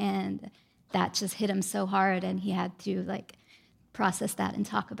her. And that just hit him so hard, and he had to process that and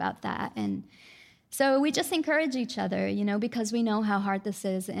talk about that. And so we just encourage each other, because we know how hard this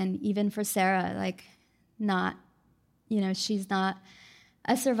is. And even for Sarah, she's not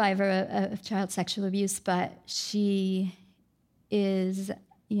a survivor of child sexual abuse, but she is,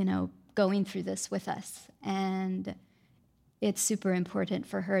 going through this with us. And it's super important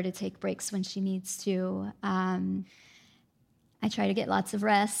for her to take breaks when she needs to. I try to get lots of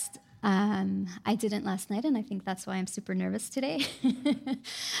rest. I didn't last night, and I think that's why I'm super nervous today.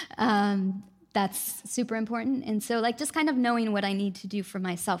 That's super important. And so, just kind of knowing what I need to do for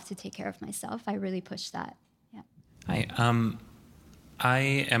myself to take care of myself, I really push that. Yeah. Hi.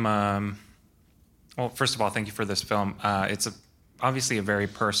 I am well, first of all, thank you for this film. It's obviously a very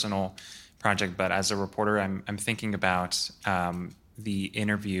personal project, but as a reporter, I'm thinking about the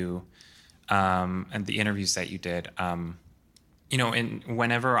interview and the interviews that you did.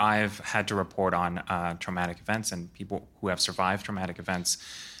 Whenever I've had to report on traumatic events and people who have survived traumatic events,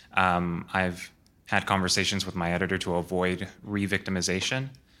 I've had conversations with my editor to avoid re-victimization.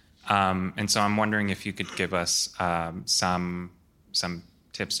 And so I'm wondering if you could give us some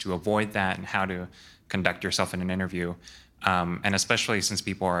tips to avoid that and how to conduct yourself in an interview. And especially since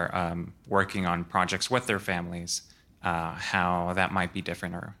people are working on projects with their families, how that might be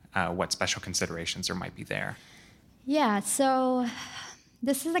different or what special considerations there might be there. Yeah, so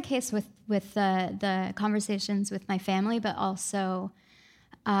this is a case with the conversations with my family, but also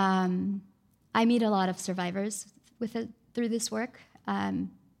I meet a lot of survivors through this work,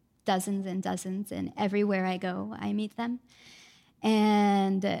 dozens and dozens, and everywhere I go, I meet them.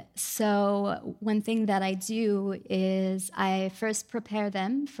 And so one thing that I do is I first prepare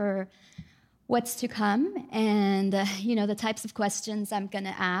them for what's to come and, the types of questions I'm going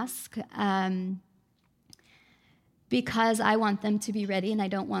to ask. Because I want them to be ready, and I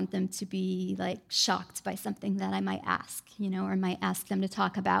don't want them to be shocked by something that I might ask, or might ask them to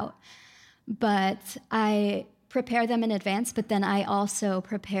talk about. But I prepare them in advance, but then I also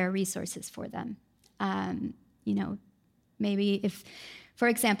prepare resources for them. Maybe if, for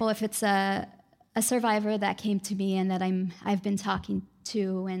example, if it's a survivor that came to me and that I've been talking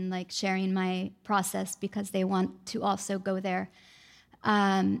to and sharing my process because they want to also go there,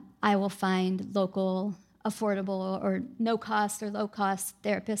 I will find local, affordable or no-cost or low-cost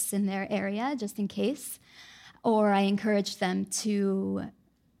therapists in their area just in case. Or I encourage them to,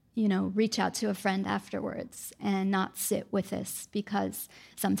 reach out to a friend afterwards and not sit with this, because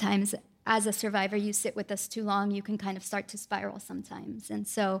sometimes as a survivor, you sit with us too long, you can kind of start to spiral sometimes. And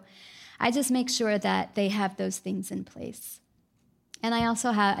so I just make sure that they have those things in place. And I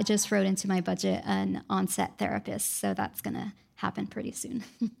just wrote into my budget an on-set therapist, so that's going to happen pretty soon.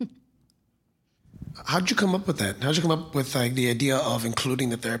 How'd you come up with that? How'd you come up with like the idea of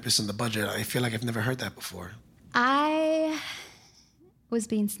including the therapist in the budget? I feel like I've never heard that before. I was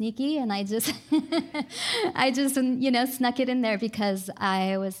being sneaky, and I just snuck it in there because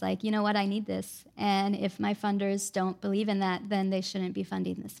I was like, you know what, I need this. And if my funders don't believe in that, then they shouldn't be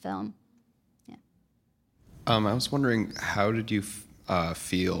funding this film. Yeah. I was wondering, how did you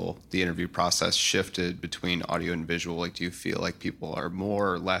feel the interview process shifted between audio and visual? Like, do you feel like people are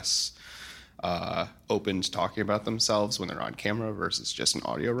more or less open to talking about themselves when they're on camera versus just an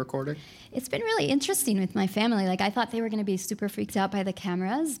audio recording? It's been really interesting with my family. Like, I thought they were going to be super freaked out by the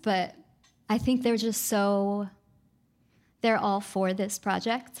cameras, but I think they're all for this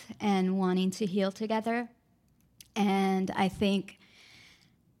project and wanting to heal together. And I think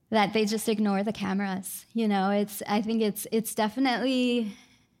that they just ignore the cameras. I think it's definitely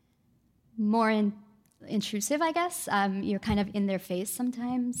more intrusive, I guess. You're kind of in their face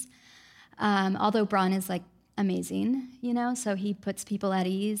sometimes. Although Bron is like amazing, so he puts people at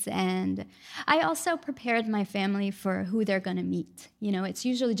ease. And I also prepared my family for who they're going to meet. It's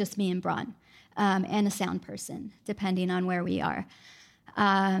usually just me and Bron and a sound person, depending on where we are.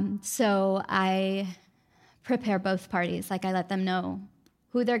 So I prepare both parties. Like, I let them know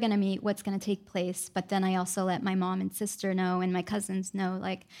who they're going to meet, what's going to take place. But then I also let my mom and sister know and my cousins know,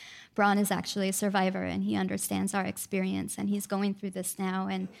 like, Bron is actually a survivor and he understands our experience and he's going through this now.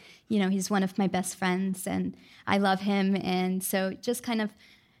 And, he's one of my best friends and I love him. And so just kind of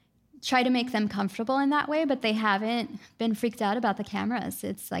try to make them comfortable in that way, but they haven't been freaked out about the cameras.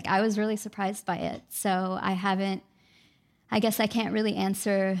 It's like, I was really surprised by it. So I guess I can't really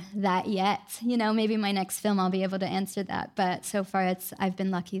answer that yet. Maybe my next film I'll be able to answer that. But so far I've been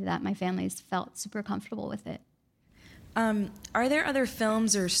lucky that my family's felt super comfortable with it. Are there other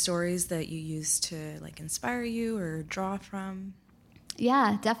films or stories that you use to like inspire you or draw from?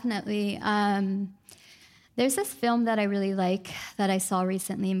 Yeah, definitely. There's this film that I really like that I saw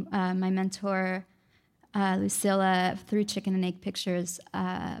recently. My mentor, Lucilla, through Chicken and Egg Pictures,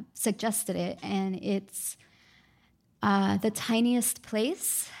 suggested it. And it's The Tiniest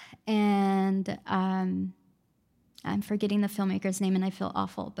Place. And I'm forgetting the filmmaker's name and I feel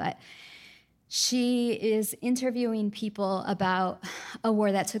awful, but she is interviewing people about a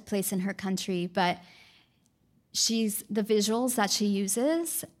war that took place in her country, but the visuals that she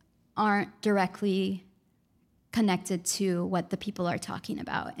uses aren't directly connected to what the people are talking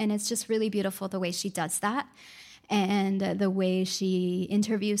about. And it's just really beautiful the way she does that and the way she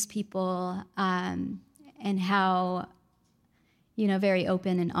interviews people and how, very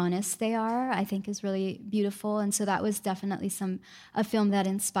open and honest they are, I think is really beautiful. And so that was definitely a film that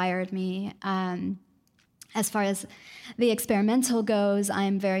inspired me. As far as the experimental goes,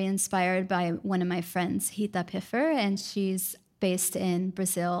 I'm very inspired by one of my friends, Rita Piffer, and she's based in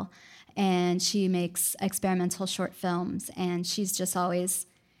Brazil, and she makes experimental short films. And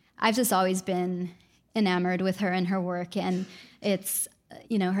I've just always been enamored with her and her work, and it's,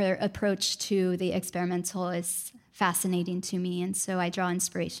 her approach to the experimental is fascinating to me, and so I draw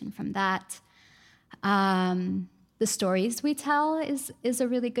inspiration from that. The Stories We Tell is a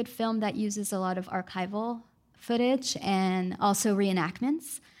really good film that uses a lot of archival footage and also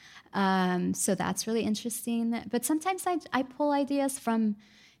reenactments. So that's really interesting. But sometimes I pull ideas from,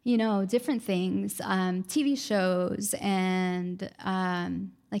 different things, TV shows and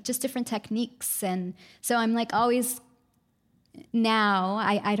like just different techniques. And so I'm like always now,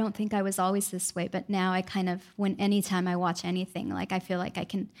 I don't think I was always this way, but now I kind of, anytime I watch anything, like I feel like I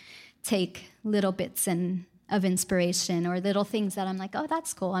can take little bits of inspiration or little things that I'm like, oh,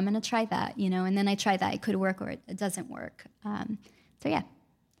 that's cool, I'm going to try that, and then I try that, it could work or it doesn't work. So yeah.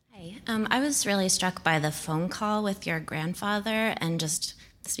 Hi. I was really struck by the phone call with your grandfather and just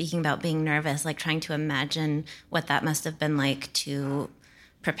speaking about being nervous, like trying to imagine what that must have been like to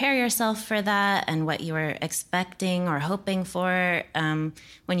prepare yourself for that and what you were expecting or hoping for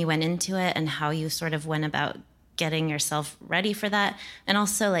when you went into it and how you sort of went about getting yourself ready for that. And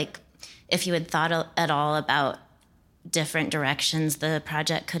also, like, if you had thought at all about different directions the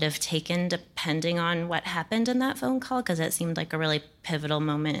project could have taken depending on what happened in that phone call, because it seemed like a really pivotal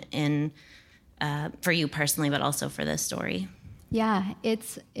moment for you personally, but also for this story. Yeah,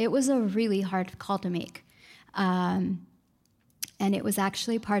 it was a really hard call to make. And it was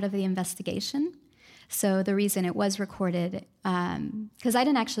actually part of the investigation. So the reason it was recorded, because I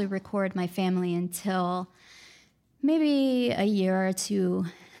didn't actually record my family until maybe a year or two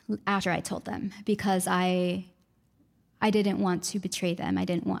after I told them, because I didn't want to betray them.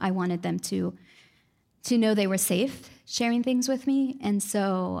 I wanted them to know they were safe sharing things with me. And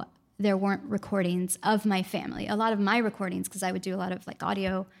so there weren't recordings of my family. A lot of my recordings, because I would do a lot of like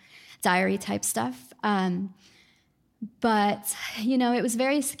audio diary type stuff. But, it was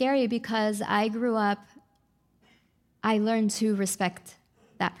very scary because I grew up, I learned to respect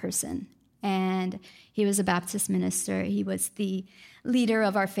that person. And he was a Baptist minister. He was the leader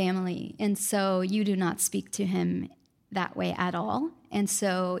of our family. And so you do not speak to him that way at all. And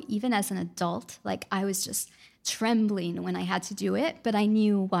so even as an adult, like I was just trembling when I had to do it, but I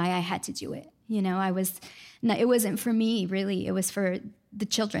knew why I had to do it. It wasn't for me, really. It was for the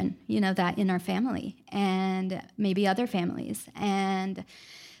children, that in our family and maybe other families. And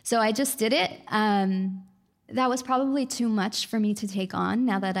so I just did it. That was probably too much for me to take on.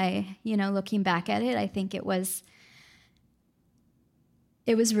 Now that looking back at it, I think it was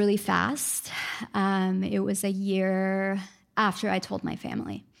really fast. It was a year after I told my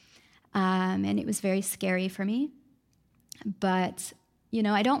family. And it was very scary for me. But,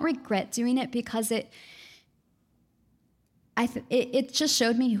 I don't regret doing it because it just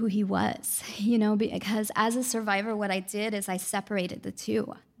showed me who he was, because as a survivor, what I did is I separated the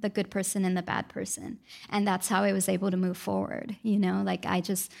two, the good person and the bad person. And that's how I was able to move forward, like I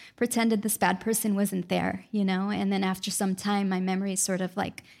just pretended this bad person wasn't there, and then after some time, my memory sort of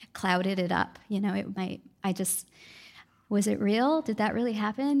like clouded it up, was it real? Did that really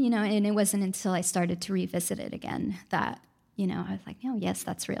happen? And it wasn't until I started to revisit it again that, I was like, oh, yes,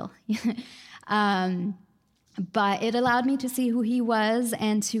 that's real. But it allowed me to see who he was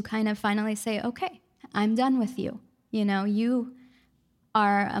and to kind of finally say, okay, I'm done with you. You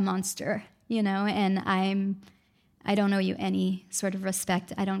are a monster, and I don't owe you any sort of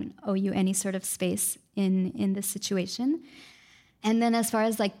respect. I don't owe you any sort of space in this situation. And then as far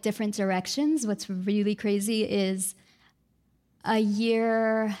as like different directions, what's really crazy is a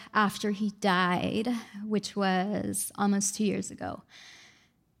year after he died, which was almost 2 years ago,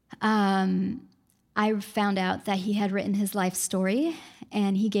 I found out that he had written his life story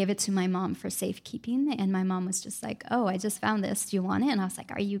and he gave it to my mom for safekeeping. And my mom was just like, oh, I just found this. Do you want it? And I was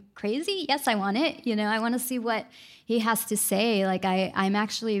like, are you crazy? Yes, I want it. I want to see what he has to say. Like, I'm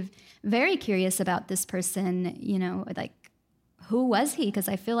actually very curious about this person, like, who was he? Because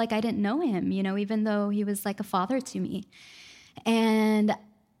I feel like I didn't know him, even though he was like a father to me. And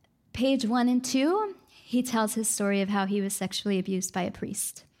page 1 and 2, he tells his story of how he was sexually abused by a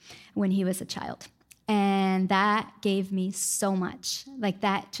priest when he was a child. And that gave me so much. Like,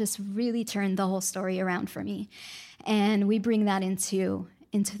 that just really turned the whole story around for me. And we bring that into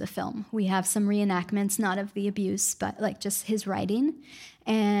the film. We have some reenactments, not of the abuse, but like just his writing.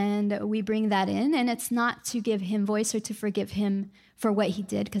 And we bring that in. And it's not to give him voice or to forgive him for what he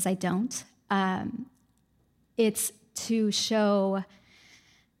did, because I don't. It's to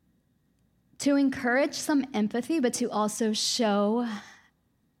encourage some empathy, but to also show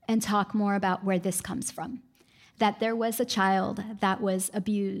and talk more about where this comes from. That there was a child that was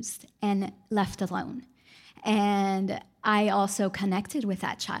abused and left alone. And I also connected with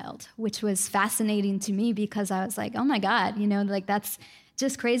that child, which was fascinating to me because I was like, oh my God, like that's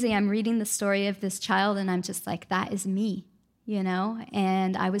just crazy. I'm reading the story of this child and I'm just like, that is me,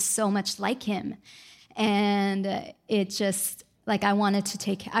 and I was so much like him. And it just, like, I wanted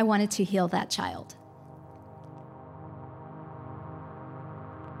to heal that child.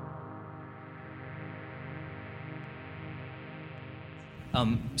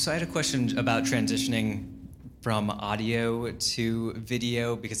 So I had a question about transitioning from audio to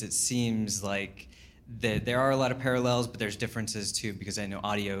video, because it seems like that there are a lot of parallels, but there's differences too, because I know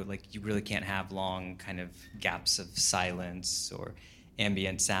audio, like, you really can't have long kind of gaps of silence or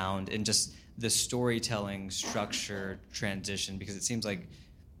ambient sound, and just the storytelling structure transition, because it seems like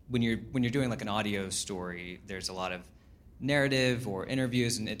when you're doing like an audio story, there's a lot of narrative or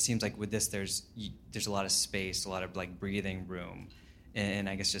interviews, and it seems like with this there's a lot of space, a lot of like breathing room, and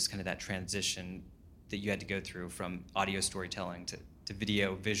I guess just kind of that transition that you had to go through from audio storytelling to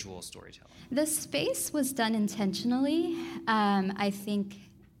video visual storytelling. The space was done intentionally. I think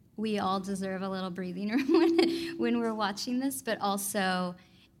we all deserve a little breathing room when we're watching this, but also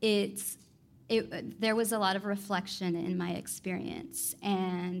there was a lot of reflection in my experience,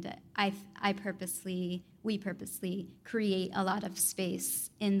 and we purposely create a lot of space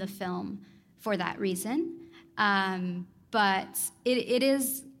in the film for that reason. But it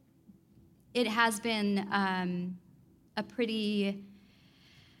has been a pretty,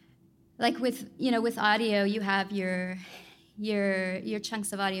 like with audio, you have your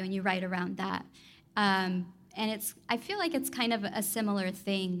chunks of audio and you write around that. I feel like it's kind of a similar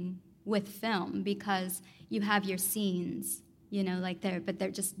thing with film, because you have your scenes, like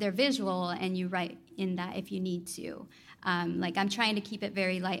they're visual, and you write in that if you need to. Like I'm trying to keep it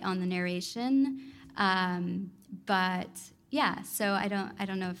very light on the narration, but yeah. So I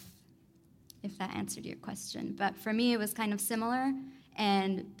don't know if that answered your question, but for me it was kind of similar,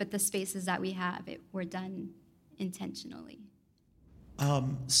 but the spaces that we have were done intentionally.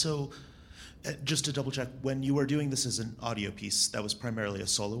 So just to double check, when you were doing this as an audio piece, that was primarily a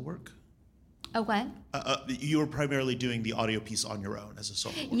solo work? A what? You were primarily doing the audio piece on your own as a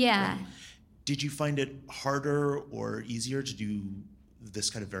solo work? Yeah. Right? Did you find it harder or easier to do this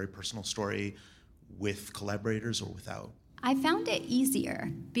kind of very personal story with collaborators or without? I found it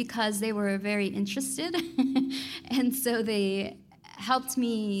easier because they were very interested, and so they helped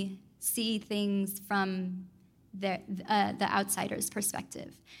me see things from the outsider's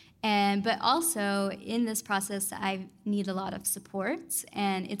perspective. But also in this process, I need a lot of support,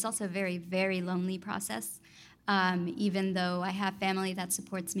 and it's also a very, very lonely process. Even though I have family that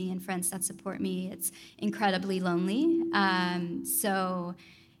supports me and friends that support me, it's incredibly lonely. So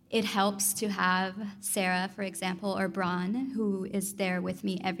it helps to have Sarah, for example, or Bron, who is there with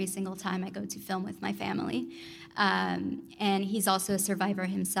me every single time I go to film with my family. And he's also a survivor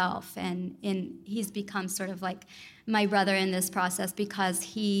himself, and he's become sort of like my brother in this process, because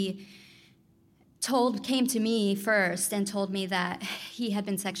he came to me first and told me that he had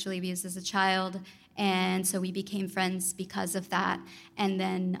been sexually abused as a child. And so we became friends because of that. And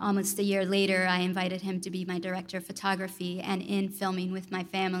then almost a year later, I invited him to be my director of photography. And in filming with my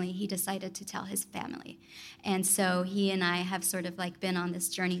family, he decided to tell his family. And so he and I have sort of like been on this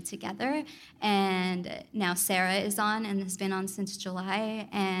journey together. And now Sarah is on and has been on since July.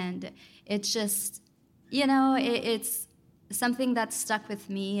 And it's just, it's something that's stuck with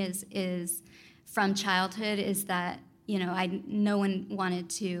me is from childhood, is that no one wanted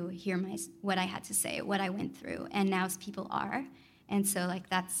to hear what I had to say, what I went through, and now people are, and so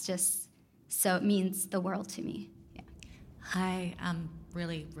that's just so it means the world to me. Yeah. Hi,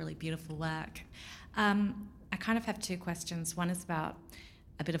 really, really beautiful work. I kind of have two questions. One is about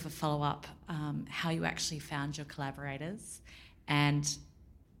a bit of a follow-up, how you actually found your collaborators, and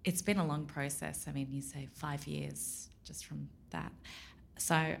it's been a long process. I mean, you say 5 years just from that,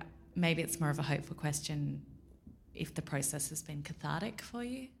 so maybe it's more of a hopeful question. If the process has been cathartic for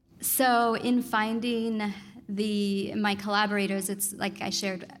you? So in finding my collaborators, it's like I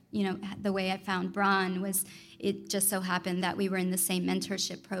shared, the way I found Bron was it just so happened that we were in the same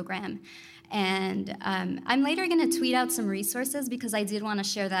mentorship program. And I'm later going to tweet out some resources because I did want to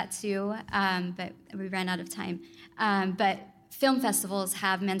share that too, but we ran out of time. But film festivals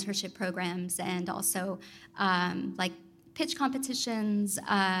have mentorship programs and also pitch competitions,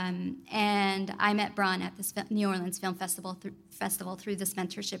 and I met Bron at this New Orleans Film Festival through this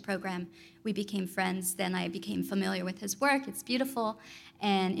mentorship program. We became friends. Then I became familiar with his work. It's beautiful,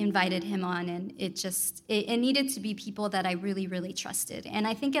 and invited him on. And it needed to be people that I really, really trusted. And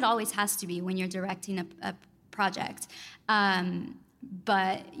I think it always has to be when you're directing a project.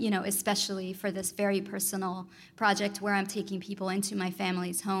 But, especially for this very personal project where I'm taking people into my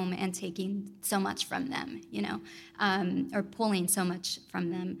family's home and taking so much from them, or pulling so much from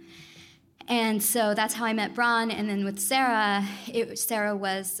them. And so that's how I met Bron. And then with Sarah, Sarah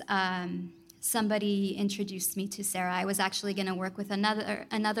was, somebody introduced me to Sarah. I was actually going to work with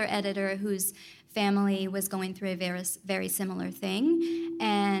another editor whose family was going through a very, very similar thing,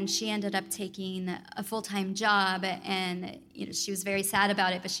 and she ended up taking a full-time job, and she was very sad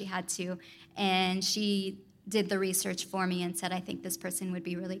about it, but she had to, and she did the research for me and said, I think this person would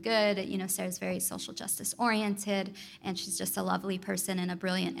be really good. Sarah's very social justice oriented, and she's just a lovely person and a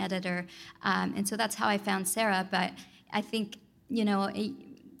brilliant editor, and so that's how I found Sarah. But I think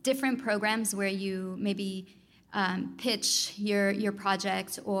different programs where you maybe pitch your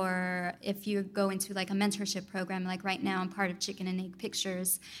project, or if you go into like a mentorship program, like right now I'm part of Chicken and Egg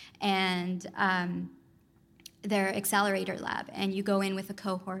Pictures, and their accelerator lab, and you go in with a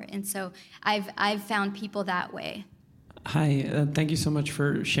cohort, and so I've found people that way. Hi, thank you so much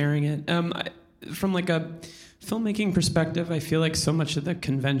for sharing it. From like a filmmaking perspective, I feel like so much of the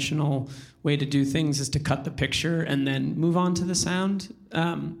conventional way to do things is to cut the picture and then move on to the sound,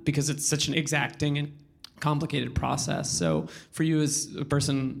 because it's such an exacting and complicated process. So for you as a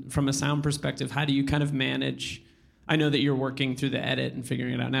person from a sound perspective, how do you kind of manage? I know that you're working through the edit and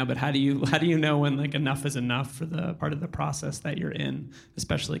figuring it out now, but how do you know when like enough is enough for the part of the process that you're in,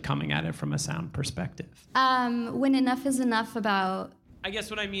 especially coming at it from a sound perspective? When enough is enough about... I guess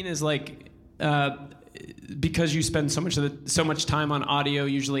what I mean is like, because you spend so much time on audio,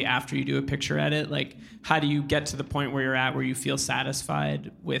 usually after you do a picture edit, like how do you get to the point where you're at where you feel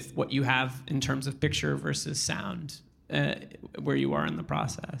satisfied with what you have in terms of picture versus sound, where you are in the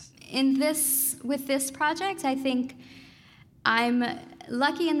process? With this project, I think I'm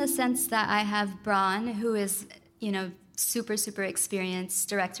lucky in the sense that I have Braun, who is, super, super experienced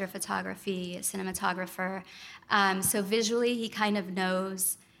director of photography, cinematographer. So visually, he kind of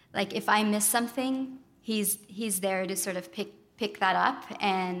knows, like, if I miss something, he's there to sort of pick that up,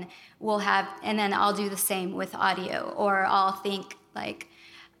 and and then I'll do the same with audio, or I'll think like,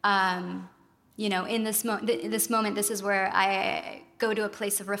 in this moment, this is where I go to a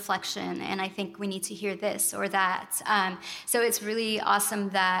place of reflection, and I think we need to hear this or that. So it's really awesome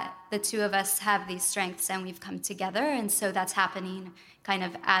that the two of us have these strengths and we've come together, and so that's happening kind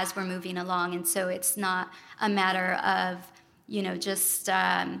of as we're moving along. And so it's not a matter of, just,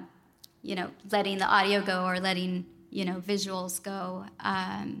 letting the audio go or letting, visuals go.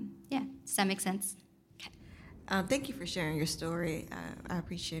 Does that make sense? Thank you for sharing your story. I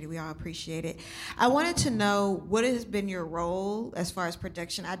appreciate it. We all appreciate it. I wanted to know what has been your role as far as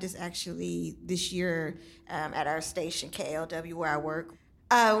production. I just actually this year at our station KLW where I work,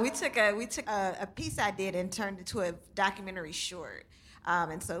 we took a piece I did and turned it into a documentary short.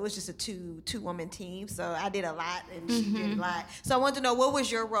 And so it was just a two-woman team. So I did a lot and she did a lot. So I wanted to know, what was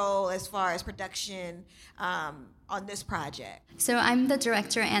your role as far as production on this project? So I'm the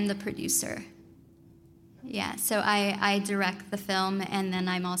director and the producer. Yeah, so I direct the film, and then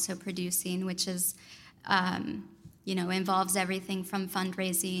I'm also producing, which is, involves everything from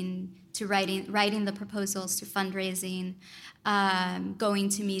fundraising to writing the proposals to fundraising, going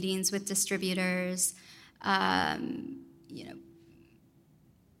to meetings with distributors.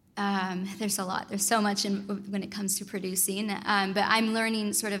 There's a lot. There's so much when it comes to producing, but I'm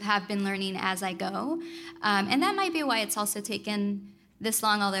learning, have been learning as I go, and that might be why it's also taken this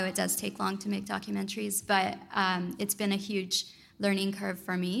long, although it does take long to make documentaries, but it's been a huge learning curve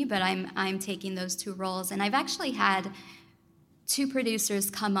for me, but I'm taking those two roles. And I've actually had two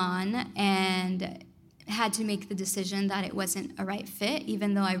producers come on and had to make the decision that it wasn't a right fit,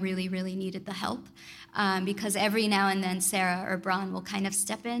 even though I really, really needed the help. Because every now and then Sarah or Braun will kind of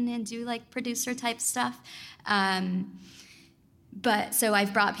step in and do like producer type stuff. But so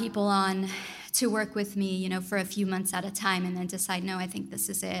I've brought people on to work with me, for a few months at a time, and then decide, no, I think this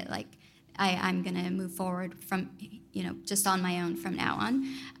is it. Like, I'm going to move forward from, just on my own from now on.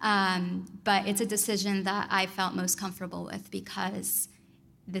 But it's a decision that I felt most comfortable with because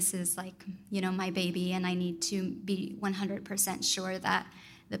this is like, my baby, and I need to be 100% sure that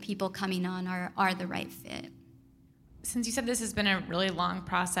the people coming on are the right fit. Since you said this has been a really long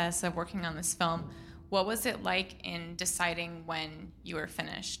process of working on this film, what was it like in deciding when you were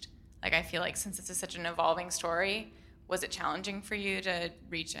finished? Like, I feel like since this is such an evolving story, was it challenging for you to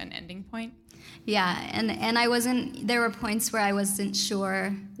reach an ending point? Yeah, and there were points where I wasn't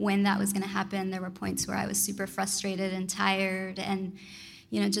sure when that was going to happen. There were points where I was super frustrated and tired and,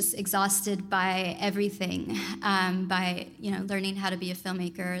 just exhausted by everything, by, learning how to be a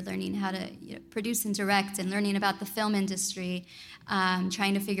filmmaker, learning how to produce and direct, and learning about the film industry,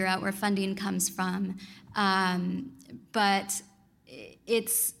 trying to figure out where funding comes from. But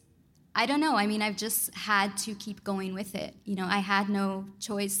I don't know. I mean, I've just had to keep going with it. I had no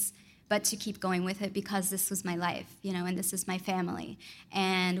choice but to keep going with it because this was my life, and this is my family.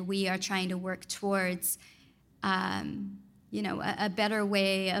 And we are trying to work towards, a better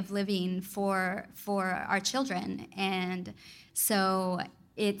way of living for our children. And so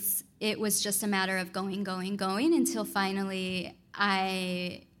it was just a matter of going until finally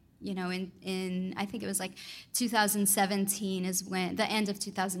in I think it was like 2017 is when, the end of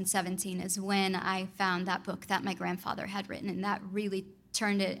 2017 is when I found that book that my grandfather had written, and that really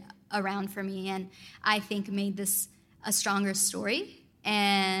turned it around for me, and I think made this a stronger story.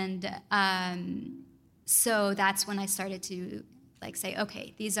 And so that's when I started to say,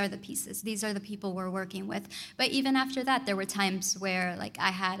 okay, these are the pieces, these are the people we're working with. But even after that, there were times where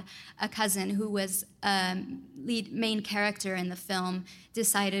I had a cousin who was main character in the film,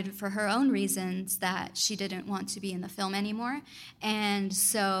 decided for her own reasons that she didn't want to be in the film anymore. And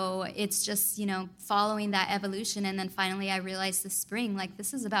so it's just, following that evolution. And then finally I realized this spring,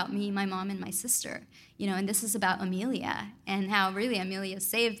 this is about me, my mom, and my sister, and this is about Amelia and how really Amelia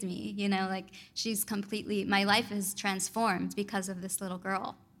saved me, she's completely, my life is transformed because of this little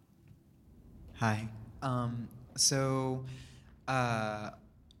girl. Hi.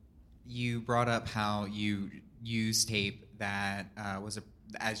 You brought up how you used tape that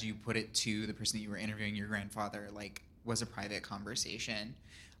as you put it to the person that you were interviewing, your grandfather, was a private conversation.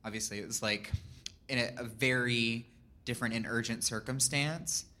 Obviously, it was in a very different and urgent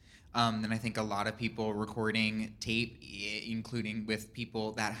circumstance than I think a lot of people recording tape, including with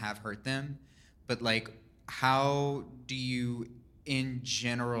people that have hurt them. But like, how do you in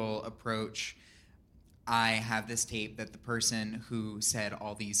general approach, I have this tape that the person who said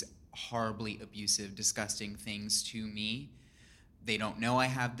all these horribly abusive, disgusting things to me, they don't know I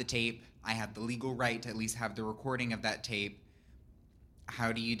have the tape. I have the legal right to at least have the recording of that tape.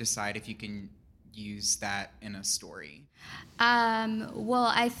 How do you decide if you can use that in a story? Well,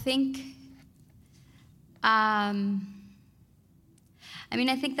 I think, I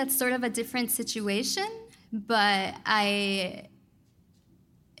think that's sort of a different situation, but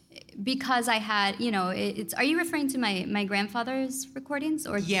because I had, are you referring to my grandfather's recordings?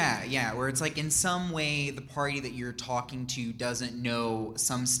 Or Yeah, where it's like in some way the party that you're talking to doesn't know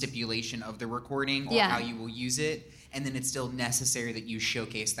some stipulation of the recording or how you will use it, and then it's still necessary that you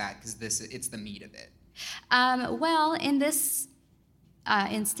showcase that because it's the meat of it. Well, in this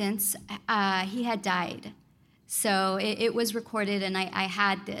instance, he had died. So it was recorded, and I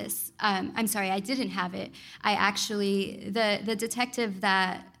had this. I'm sorry, I didn't have it. I actually, the detective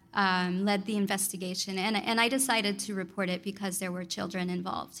that led the investigation, and I decided to report it because there were children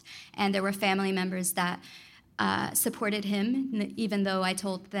involved, and there were family members that supported him, even though I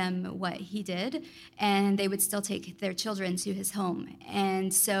told them what he did, and they would still take their children to his home.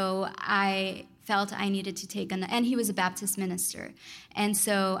 And so I felt I needed to take and he was a Baptist minister, and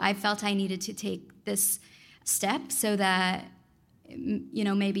so I felt I needed to take this step so that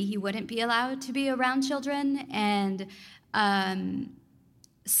maybe he wouldn't be allowed to be around children. And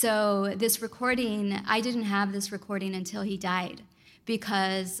so this recording, I didn't have this recording until he died,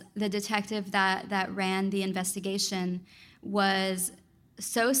 because the detective that ran the investigation was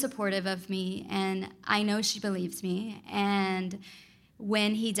so supportive of me, and I know she believes me. And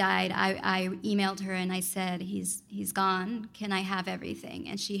when he died, I emailed her and I said, he's gone. Can I have everything?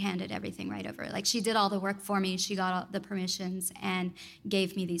 And she handed everything right over. Like, she did all the work for me. She got all the permissions and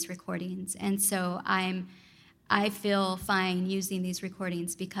gave me these recordings. And so I feel fine using these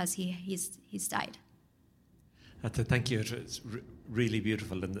recordings because he's died. Thank you. It's really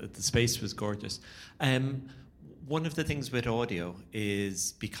beautiful, and the space was gorgeous. One of the things with audio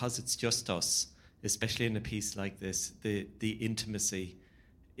is, because it's just us, especially in a piece like this, the intimacy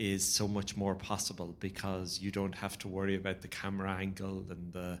is so much more possible, because you don't have to worry about the camera angle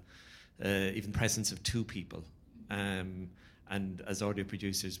and the even presence of two people. And as audio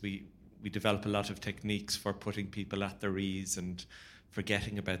producers, we develop a lot of techniques for putting people at their ease and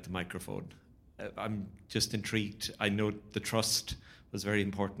forgetting about the microphone. I'm just intrigued. I know the trust was very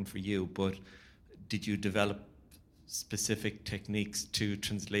important for you, but did you develop specific techniques to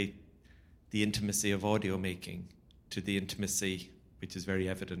translate the intimacy of audio making to the intimacy, which is very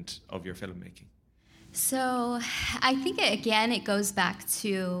evident, of your filmmaking? So I think, it goes back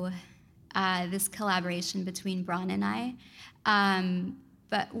to this collaboration between Bron and I.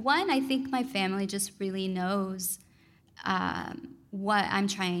 But one, I think my family just really knows what I'm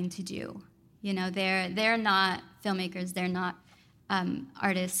trying to do. They're not filmmakers. They're not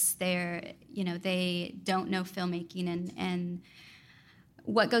artists. They don't know filmmaking and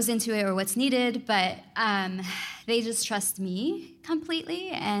what goes into it or what's needed. But they just trust me completely,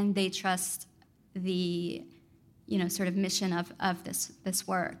 and they trust the sort of mission of this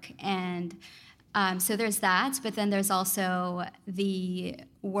work. And so there's that. But then there's also the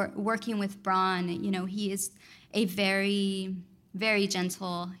working with Bron. He is a very, very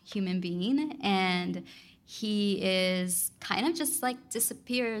gentle human being, and he is kind of just like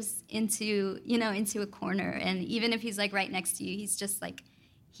disappears into a corner. And even if he's like right next to you, he's just like,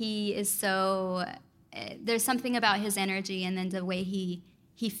 he is so, there's something about his energy and then the way he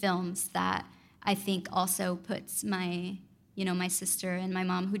films that I think also puts my sister and my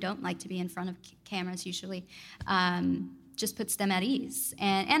mom, who don't like to be in front of cameras usually, just puts them at ease.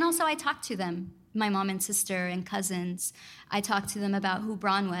 And also I talk to them, my mom and sister and cousins. I talk to them about who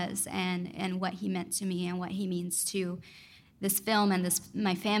Bron was and what he meant to me and what he means to this film and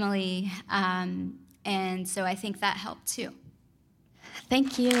my family. And so I think that helped too.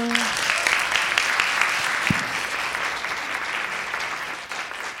 Thank you.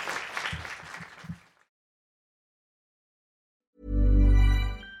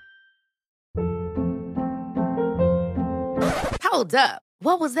 Hold up.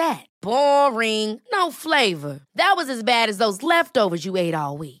 What was that? Boring. No flavor. That was as bad as those leftovers you ate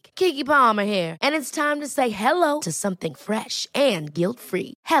all week. Keke Palmer here, and it's time to say hello to something fresh and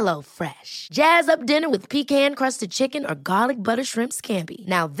guilt-free. HelloFresh. Jazz up dinner with pecan-crusted chicken or garlic butter shrimp scampi.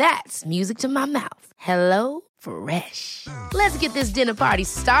 Now that's music to my mouth. Hello Fresh. Let's get this dinner party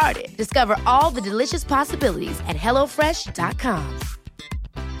started. Discover all the delicious possibilities at HelloFresh.com.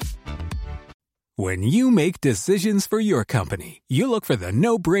 When you make decisions for your company, you look for the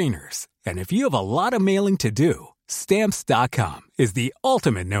no-brainers. And if you have a lot of mailing to do, Stamps.com is the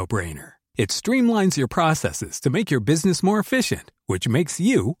ultimate no-brainer. It streamlines your processes to make your business more efficient, which makes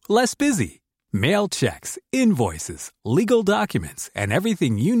you less busy. Mail checks, invoices, legal documents, and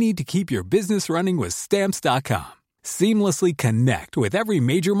everything you need to keep your business running with Stamps.com. Seamlessly connect with every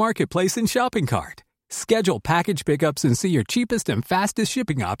major marketplace and shopping cart. Schedule package pickups and see your cheapest and fastest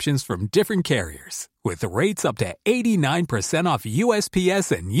shipping options from different carriers, with rates up to 89% off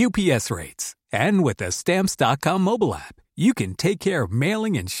USPS and UPS rates. And with the Stamps.com mobile app, you can take care of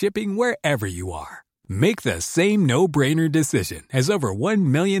mailing and shipping wherever you are. Make the same no-brainer decision as over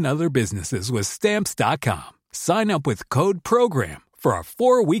 1 million other businesses with Stamps.com. Sign up with code PROGRAM for a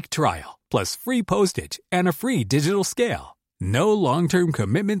 4-week trial, plus free postage and a free digital scale. No long-term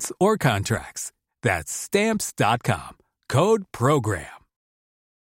commitments or contracts. That's Stamps.com. Code PROGRAM.